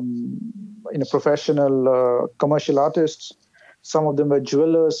in a professional commercial artists. Some of them were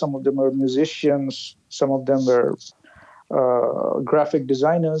jewelers, some of them were musicians, some of them were graphic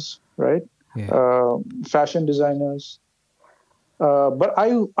designers, right? Yeah. Fashion designers. But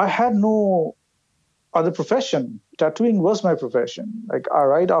I had no other profession. Tattooing was my profession.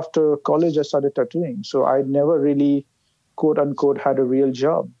 Right after college, I started tattooing. So I never really, quote unquote, had a real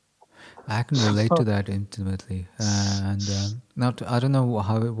job. I can relate to that intimately, and I don't know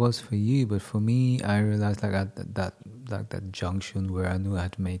how it was for you, but for me, I realized at that junction where I knew I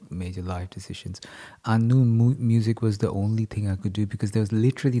had to make major life decisions. I knew music was the only thing I could do, because there was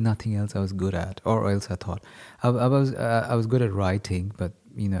literally nothing else I was good at, or else I thought I was good at writing, but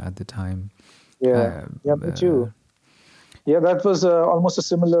at the time, me too. Yeah, that was almost a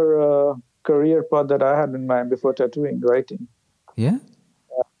similar career path that I had in mind before tattooing, writing. Yeah.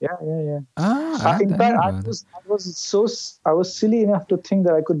 Yeah. In fact, I was silly enough to think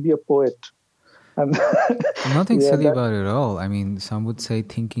that I could be a poet. And nothing silly about it at all. I mean, some would say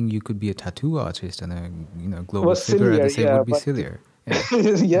thinking you could be a tattoo artist and a global figure at the same would be sillier.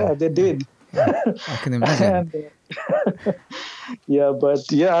 Yeah, they did. Yeah, I can imagine.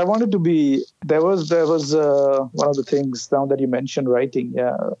 I wanted to be. There was one of the things now that you mentioned writing.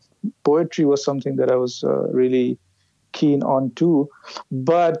 Yeah, poetry was something that I was really keen on too,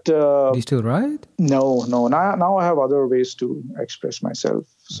 but do you still write? No. Now I have other ways to express myself.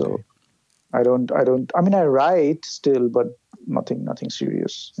 So okay. I mean, I write still, but nothing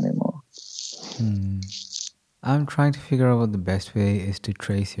serious anymore. I'm trying to figure out what the best way is to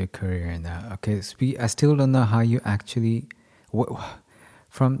trace your career now. Okay, I still don't know how you actually,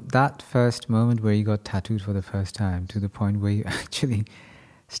 from that first moment where you got tattooed for the first time to the point where you actually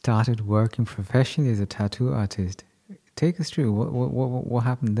started working professionally as a tattoo artist. Take us through what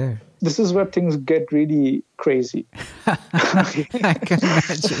happened there. This is where things get really crazy. I can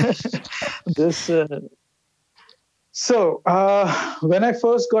imagine. So when I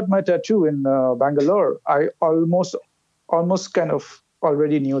first got my tattoo in Bangalore, I almost kind of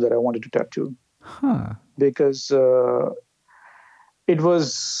already knew that I wanted to tattoo, because it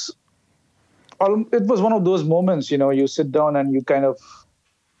was one of those moments. You sit down and you kind of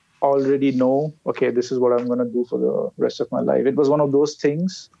already know, okay, this is what I'm going to do for the rest of my life. It was one of those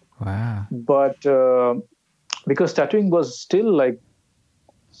things. Wow. But because tattooing was still it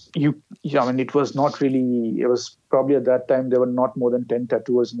was not really, it was probably at that time, there were not more than 10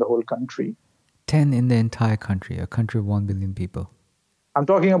 tattooers in the whole country. 10 in the entire country, a country of 1 billion people. I'm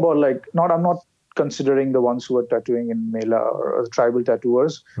talking about I'm not considering the ones who are tattooing in Mela or tribal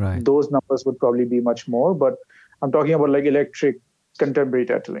tattooers. Right. Those numbers would probably be much more, but I'm talking about electric contemporary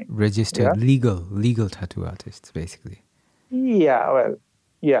tattooing. Registered, legal tattoo artists, basically. Yeah,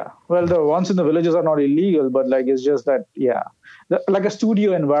 well, the ones in the villages are not illegal, but it's just that, a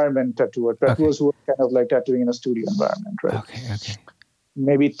studio environment tattooers who are kind of tattooing in a studio environment, right? Okay.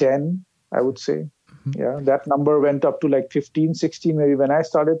 Maybe 10, I would say. Mm-hmm. Yeah, that number went up to 15, 16 maybe when I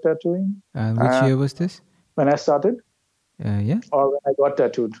started tattooing. And which year was this? When I started? Yeah. Or when I got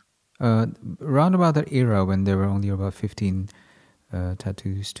tattooed? Round about that era when there were only about 15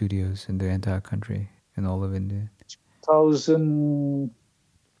 tattoo studios in the entire country, in all of India.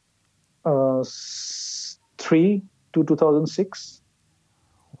 2003 to 2006.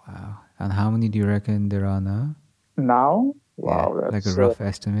 Wow. And how many do you reckon there are now? Now? Wow. Yeah, that's a rough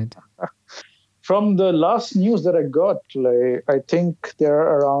estimate. From the last news that I got, I think there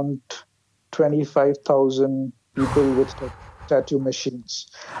are around 25,000 people with tattoo machines.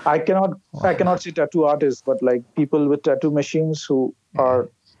 I cannot say tattoo artists, but people with tattoo machines who are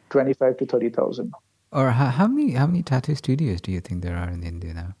 25 to 30,000. Or how many tattoo studios do you think there are in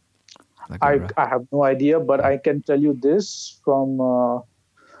India now? I have no idea, but I can tell you this from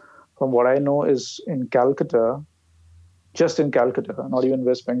what I know is in Calcutta, just in Calcutta, not even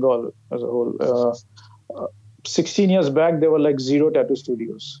West Bengal as a whole. 16 years back, there were like 0 tattoo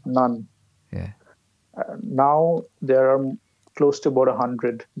studios, none. Yeah. Now there are close to about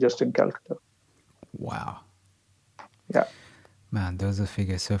 100 just in Calcutta. Wow. Yeah. Man, those are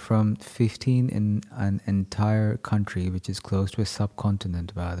figures. So from 15 in an entire country, which is close to a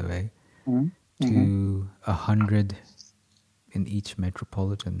subcontinent, by the way, to 100 in each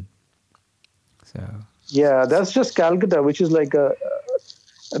metropolitan. So yeah, that's just Calcutta, which is like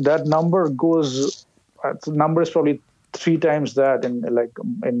that number goes. The number is probably 3 times that in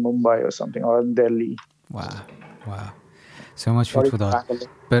Mumbai or something, or in Delhi. Wow. So much food for thought.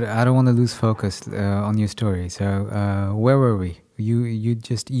 But I don't want to lose focus on your story. So where were we?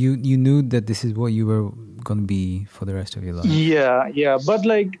 You knew that this is what you were going to be for the rest of your life. Yeah. But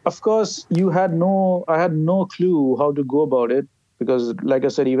of course, I had no clue how to go about it, because like I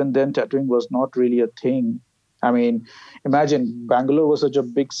said, even then tattooing was not really a thing. I mean, imagine Bangalore was such a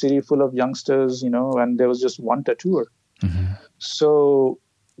big city full of youngsters, and there was just one tattooer. Mm-hmm. So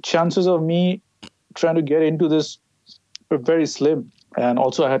chances of me trying to get into this were very slim. And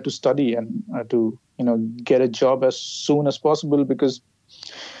also I had to study and I had to, get a job as soon as possible, because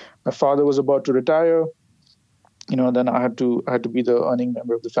my father was about to retire. Then I had to be the earning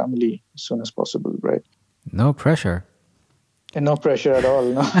member of the family as soon as possible, right? No pressure. And no pressure at all.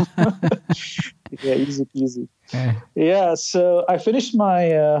 No. Yeah, easy peasy. Yeah, so I finished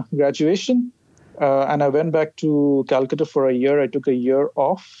my graduation and I went back to Calcutta for a year. I took a year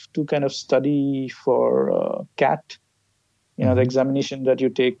off to kind of study for CAT, the examination that you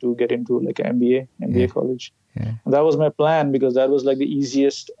take to get into like an MBA college. Yeah. And that was my plan, because that was like the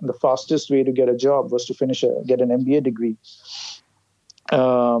easiest and the fastest way to get a job was to get an MBA degree.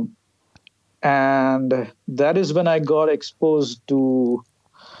 And that is when I got exposed to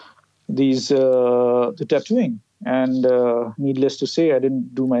the tattooing. And needless to say, I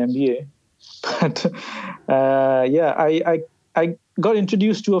didn't do my MBA. But I got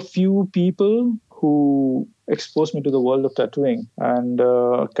introduced to a few people who exposed me to the world of tattooing, and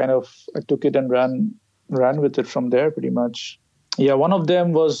I took it and ran with it from there pretty much. Yeah, one of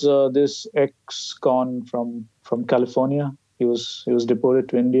them was this ex-con from California. He was deported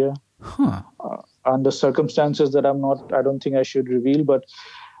to India. Huh. Under circumstances that I don't think I should reveal, but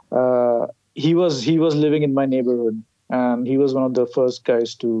he was living in my neighborhood, and he was one of the first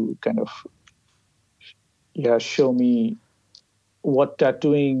guys to kind of show me what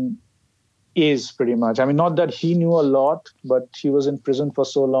tattooing is pretty much. I mean, not that he knew a lot, but he was in prison for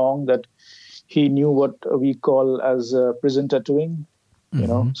so long that he knew what we call as prison tattooing,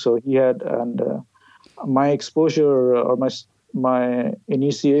 So he had, and my exposure or my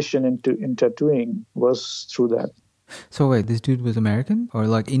initiation in tattooing was through that. So wait, this dude was American or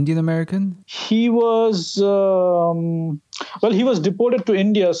like Indian American? He was, he was deported to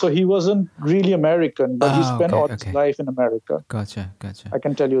India, so he wasn't really American, but he spent all his life in America. Gotcha. I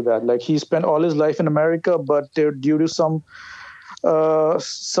can tell you that. Like, he spent all his life in America, but due to some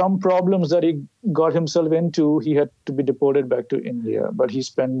problems that he got himself into, he had to be deported back to India, but he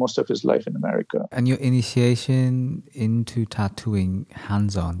spent most of his life in America. And your initiation into tattooing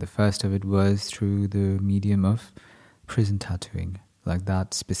hands-on, the first of it was through the medium of prison tattooing, like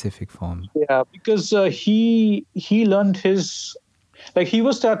that specific form. Yeah, because he learned he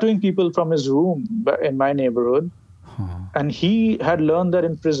was tattooing people from his room in my neighborhood, and he had learned that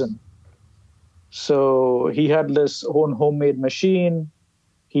in prison. So he had this own homemade machine.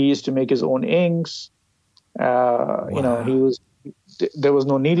 He used to make his own inks. Wow. There was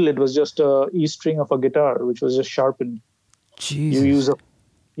no needle. It was just a E string of a guitar, which was just sharpened. Jesus.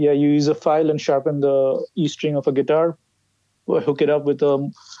 You use a file and sharpen the E string of a guitar, hook it up with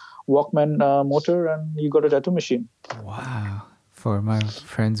a Walkman motor, and you got a tattoo machine. Wow. For my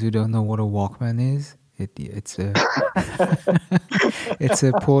friends who don't know what a Walkman is, it's a it's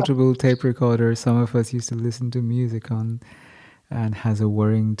a portable tape recorder some of us used to listen to music on, and has a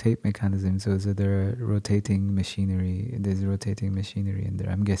whirring tape mechanism. So there's rotating machinery in there.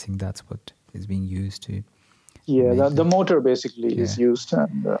 I'm guessing that's what is being used to. Yeah, the motor basically is used.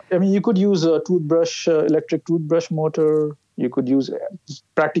 And, you could use a toothbrush, electric toothbrush motor. You could use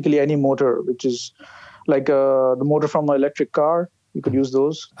practically any motor, which is like the motor from an electric car. You could use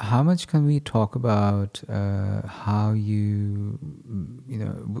those. How much can we talk about how you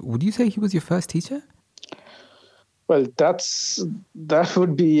would you say he was your first teacher? Well, that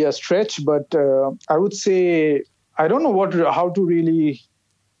would be a stretch, but I would say I don't know how to really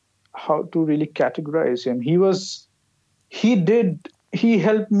categorize him. He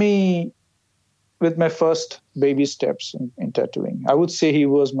helped me with my first baby steps in tattooing. I would say he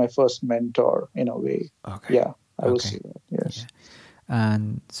was my first mentor in a way. Okay. Yeah, I would say that. Yes. Yeah.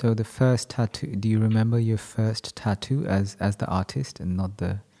 And so the first tattoo, do you remember your first tattoo as the artist and not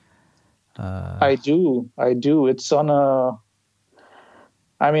the... I do. It's on a...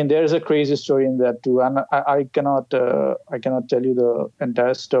 I mean, there's a crazy story in that too, and I cannot tell you the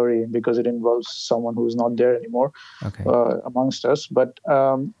entire story because it involves someone who's not there anymore amongst us. But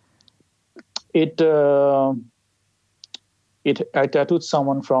I tattooed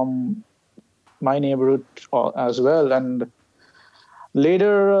someone from my neighborhood as well, and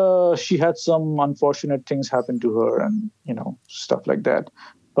later she had some unfortunate things happen to her, and stuff like that.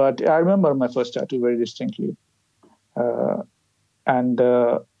 But I remember my first tattoo very distinctly. And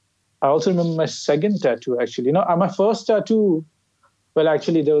I also remember my second tattoo, actually. My first tattoo, well,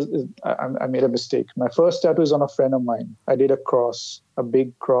 actually, I made a mistake. My first tattoo is on a friend of mine. I did a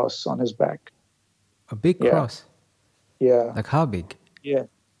big cross on his back. A big cross? Yeah. Like how big? Yeah.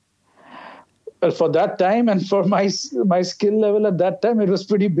 Well, for that time and for my skill level at that time, it was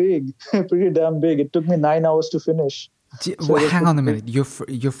pretty big, pretty damn big. It took me 9 hours to finish. Hang on a minute.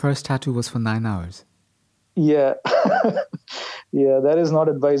 Your first tattoo was for 9 hours? Yeah. Yeah, that is not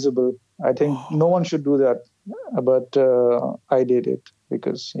advisable. I think no one should do that. But I did it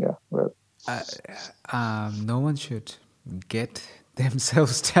because, no one should get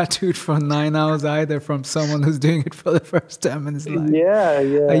themselves tattooed for 9 hours either from someone who's doing it for the first time in his life. Yeah.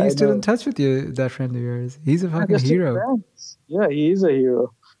 Are you still in touch with that friend of yours? He's a fucking hero. Friends. Yeah, he is a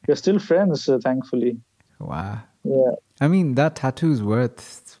hero. We're still friends, thankfully. Wow. Yeah. I mean, that tattoo is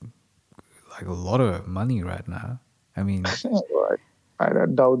worth like a lot of money right now. I mean, I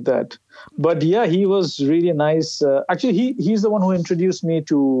doubt that. But yeah, he was really nice. Actually, he's the one who introduced me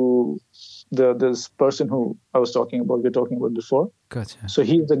to this person who we're talking about before. Gotcha. So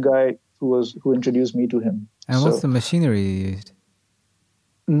he's the guy who introduced me to him. And what's the machinery you used?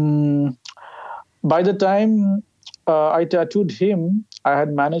 By the time I tattooed him, I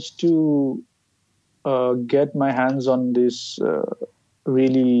had managed to get my hands on this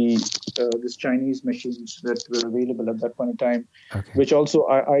these Chinese machines that were available at that point in time, which also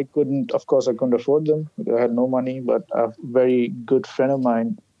I couldn't afford them. I had no money, but a very good friend of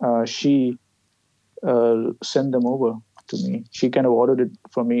mine, she sent them over to me. She kind of ordered it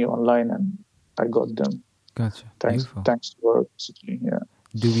for me online, and I got them. Gotcha. Thanks to her, basically. Yeah.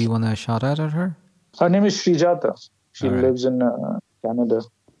 Do we want to shout out at her? Her name is Srijata. She lives in Canada.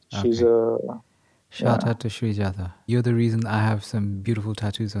 She's a... Shout out to Srijata. You're the reason I have some beautiful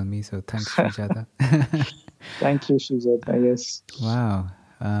tattoos on me, so thanks, Srijata. Thank you, Srijata, yes. Wow.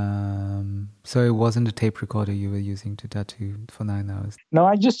 So it wasn't a tape recorder you were using to tattoo for 9 hours? No,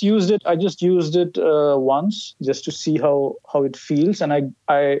 I just used it once just to see how it feels, and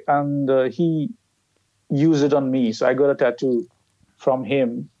he used it on me. So I got a tattoo from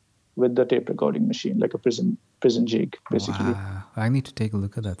him with the tape recording machine, like a prison jig, basically. Wow. I need to take a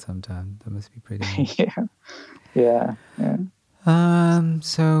look at that sometime. That must be pretty nice. Yeah.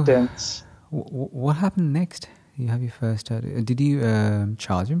 So tense. What happened next? You have your first tattoo. Did you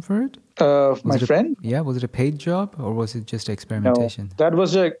charge him for it? My friend? Was it a paid job or was it just experimentation? No,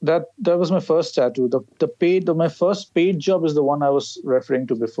 that was my first tattoo. My first paid job is the one I was referring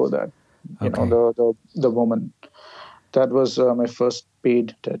to before that. The woman. That was my first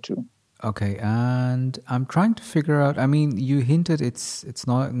paid tattoo. Okay, and I'm trying to figure out. I mean, you hinted it's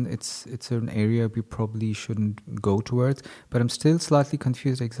an area we probably shouldn't go towards, but I'm still slightly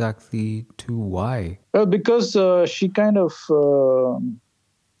confused exactly to why. Well, because she kind of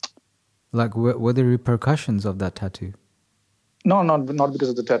like were there repercussions of that tattoo? No, not because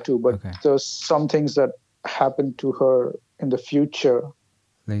of the tattoo, but there's some things that happened to her in the future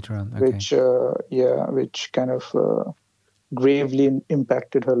later on, which kind of gravely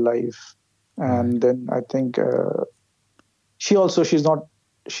impacted her life. And then I think she also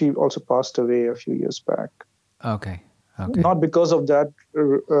passed away a few years back. Okay. Not because of that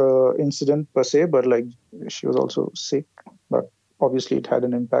incident per se, but like she was also sick, but obviously it had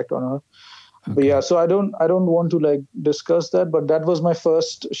an impact on her. But yeah, so I don't want to like discuss that, but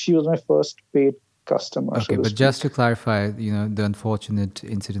she was my first paid customer. Okay, but just to clarify, the unfortunate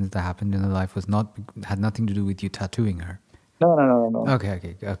incident that happened in her life had nothing to do with you tattooing her. No.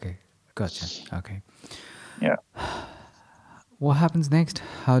 Okay. Gotcha. Okay. Yeah. What happens next?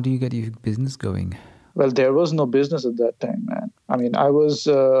 How do you get your business going? Well, there was no business at that time, man. I mean, I was...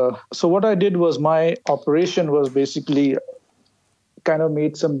 so what I did was my operation was basically kind of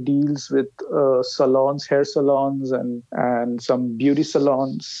made some deals with salons, hair salons, and some beauty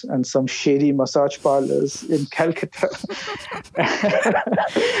salons and some shady massage parlors in Calcutta.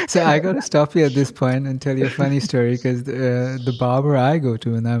 So I got to stop you at this point and tell you a funny story, because the barber I go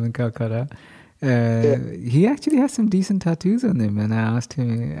to when I'm in Calcutta, he actually has some decent tattoos on him, and I asked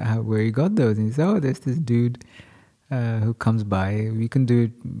him where he got those, and he said, "Oh, there's this dude who comes by. We can do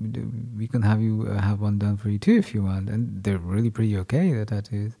it. We can have you have one done for you too if you want." And they're really pretty okay, the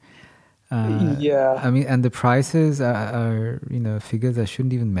tattoos. I mean, and the prices are figures I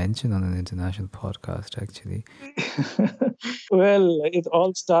shouldn't even mention on an international podcast, actually. Well, it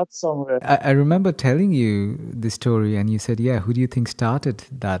all starts somewhere. I remember telling you this story, and you said, "Yeah, who do you think started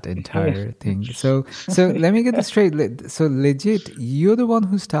that entire thing?" So let me get this straight. So legit, you're the one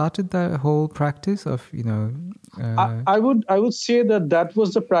who started the whole practice of I would say that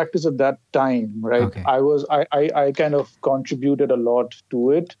was the practice at that time, right? Okay. I kind of contributed a lot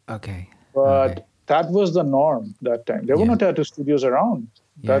to it. Okay. But that was the norm that time. There were no tattoo studios around.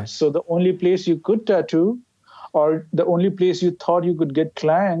 So the only place you could tattoo, or the only place you thought you could get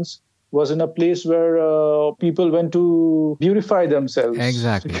clients, was in a place where people went to beautify themselves.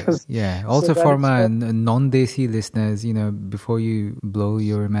 Exactly. Also, for my non-Desi listeners, before you blow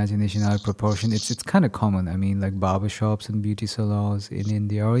your imagination out of proportion, it's kind of common. I mean, like barbershops and beauty salons in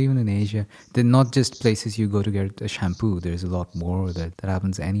India or even in Asia, they're not just places you go to get a shampoo. There's a lot more that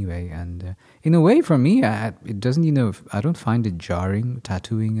happens anyway. And in a way, for me, it doesn't, I don't find it jarring,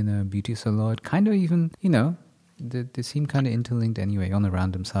 tattooing in a beauty salon. It kind of even, they seem kind of interlinked anyway, on a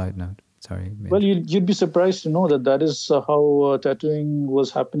random side note. Sorry. Well, you'd be surprised to know that is how tattooing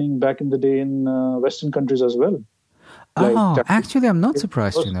was happening back in the day in Western countries as well. Actually, I'm not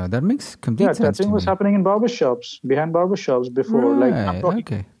surprised to know. That makes complete sense to me. Yeah, tattooing was happening in barbershops, behind barbershops before. Right, I'm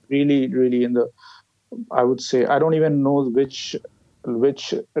talking really, really in the, I would say, I don't even know which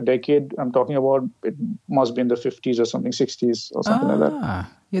decade I'm talking about. It must be in the 50s or something, 60s or something like that.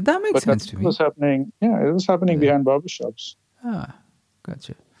 Yeah, that makes sense to me. It was happening behind barbershops.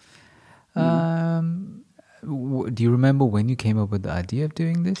 Gotcha. Do you remember when you came up with the idea of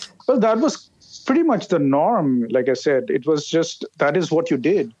doing this? Well, that was pretty much the norm. Like I said, it was just, that is what you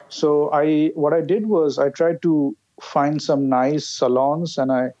did. So what I did was I tried to find some nice salons,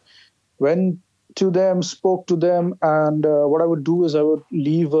 and I went to them, spoke to them, and what I would do is I would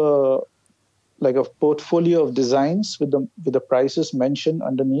leave a portfolio of designs with the prices mentioned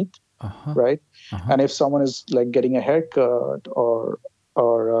underneath, right? And if someone is like getting a haircut or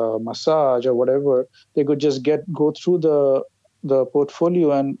a massage or whatever, they could just go through the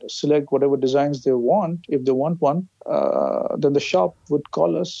portfolio and select whatever designs they want. If they want one, then the shop would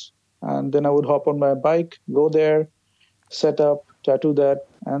call us, and then I would hop on my bike, go there, set up, tattoo that,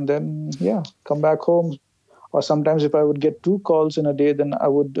 and then come back home. Or sometimes if I would get 2 calls in a day, then I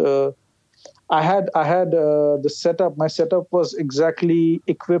would I had the setup. My setup was exactly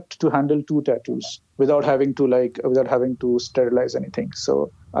equipped to handle 2 tattoos without having to sterilize anything.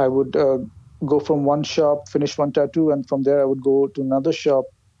 So I would go from one shop, finish one tattoo, and from there I would go to another shop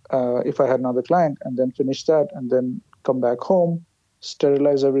if I had another client, and then finish that, and then come back home,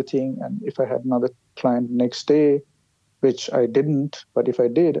 sterilize everything, and if I had another client next day, which I didn't, but if I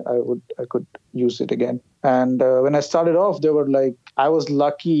did, I could use it again. And when I started off, I was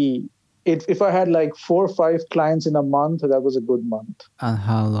lucky. If I had 4 or 5 clients in a month, that was a good month. And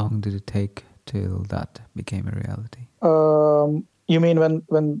how long did it take till that became a reality? You mean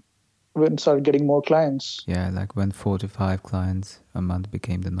when started getting more clients? Yeah, like when 4 to 5 clients a month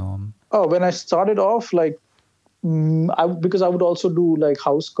became the norm. Oh, when I started off, because I would also do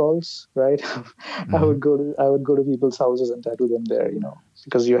house calls, right? Mm-hmm. I would go to people's houses and tattoo them there,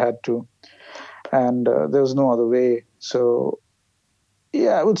 because you had to, and there was no other way. So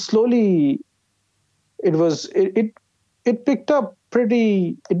yeah, I would slowly. It picked up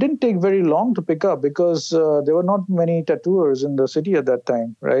pretty. It didn't take very long to pick up because there were not many tattooers in the city at that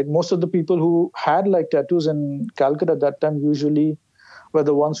time, right? Most of the people who had tattoos in Calcutta at that time usually were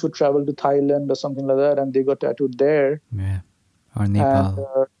the ones who traveled to Thailand or something like that, and they got tattooed there. Yeah, or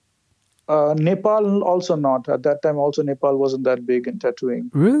Nepal. And, Nepal also not. At that time also Nepal wasn't that big in tattooing.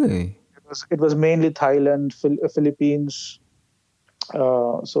 Really? It was mainly Thailand, Philippines.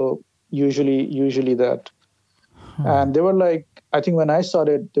 So usually that. And they were I think when I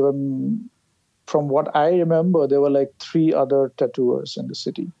started, there were, from what I remember, there were 3 other tattooers in the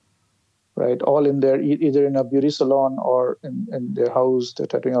city. Right, all in there, either in a beauty salon or in their house. They're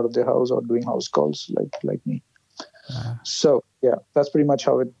tattooing out of their house or doing house calls like me. So yeah, that's pretty much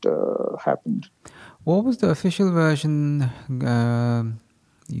how it happened. What was the official version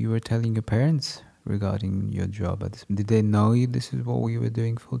you were telling your parents regarding your job at this? Did they know you this is what you were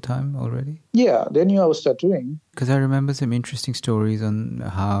doing full time already? Yeah, they knew I was tattooing. Because I remember some interesting stories on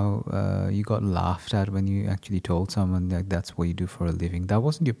how you got laughed at when you actually told someone like that's what you do for a living. That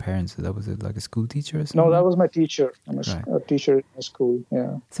wasn't your parents. That was like a school teacher or something? No, that was my teacher. I'm Right. a teacher in my school.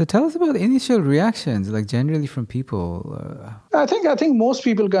 Yeah. So tell us about initial reactions, like generally from people. I think most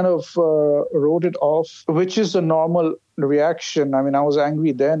people kind of wrote it off, which is a normal reaction. I mean, I was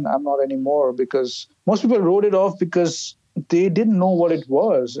angry then. I'm not anymore, because most people wrote it off because they didn't know what it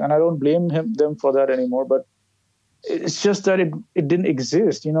was, and I don't blame them for that anymore. But it's just that it didn't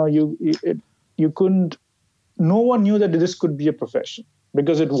exist. You know, you couldn't. No one knew that this could be a profession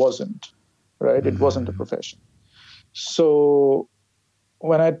because it wasn't. Right? It wasn't a profession. So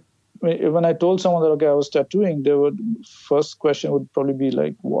when I told someone that okay, I was tattooing, first question would probably be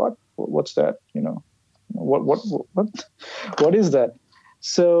like, "What? What's that? You know, what is that?"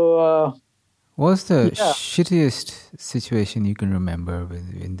 So what's the shittiest situation you can remember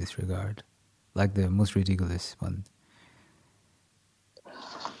in this regard? Like the most ridiculous one?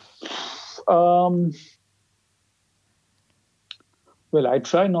 Well, I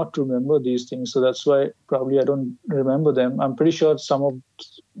try not to remember these things, so that's why probably I don't remember them. I'm pretty sure I'm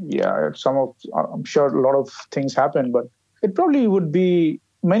sure a lot of things happen, but it probably would be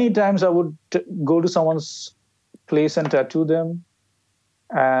many times I would go to someone's place and tattoo them,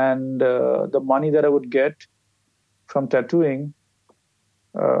 and the money that I would get from tattooing,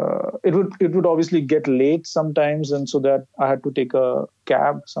 it would obviously get late sometimes, and so that I had to take a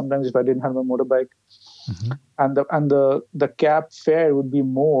cab sometimes if I didn't have my motorbike. Mm-hmm. And the cab fare would be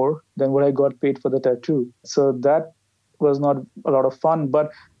more than what I got paid for the tattoo. So that was not a lot of fun,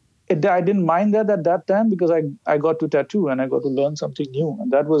 but I didn't mind that at that time because I got to tattoo and I got to learn something new,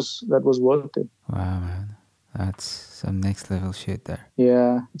 and that was worth it. Wow, man, that's some next level shit there.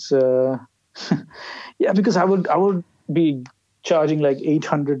 Yeah, it's yeah, because I would be charging like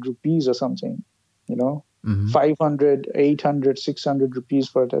 800 rupees or something, you know. Mm-hmm. 500, 800, 600 rupees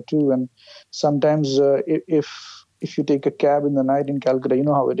for a tattoo. And sometimes if you take a cab in the night in Calcutta, you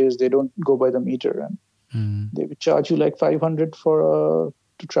know how it is. They don't go by the meter, and they would charge you like 500 to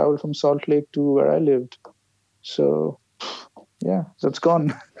travel from Salt Lake to where I lived. So, yeah, that's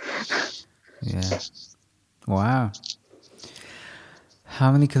gone. Yeah. Wow.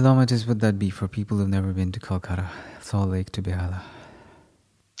 How many kilometers would that be for people who've never been to Kolkata, Salt Lake to Behala?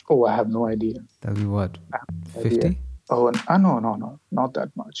 Oh, I have no idea. That'll be what, 50? Oh, no, not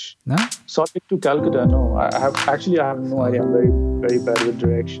that much. No? Salt Lake to Calcutta, no. I have no idea. I'm very, very bad with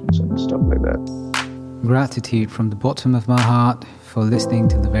directions and stuff like that. Gratitude from the bottom of my heart for listening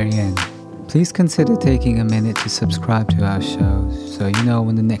to the very end. Please consider taking a minute to subscribe to our show so you know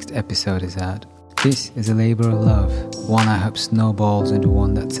when the next episode is out. This is a labour of love, one I hope snowballs into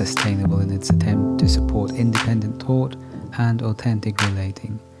one that's sustainable in its attempt to support independent thought and authentic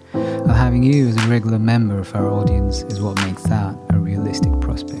relating. And having you as a regular member of our audience is what makes that a realistic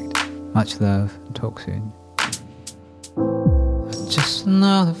prospect. Much love and talk soon. Just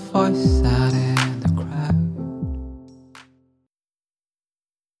another voice out in the